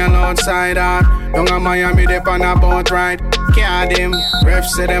 ATL outside, down in Miami, they on a boat ride. Can't him, refs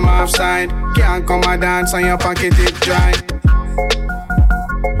say them offside. Can't come and dance on your pocket, it dry.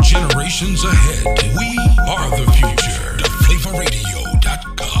 Generations ahead, we are the future.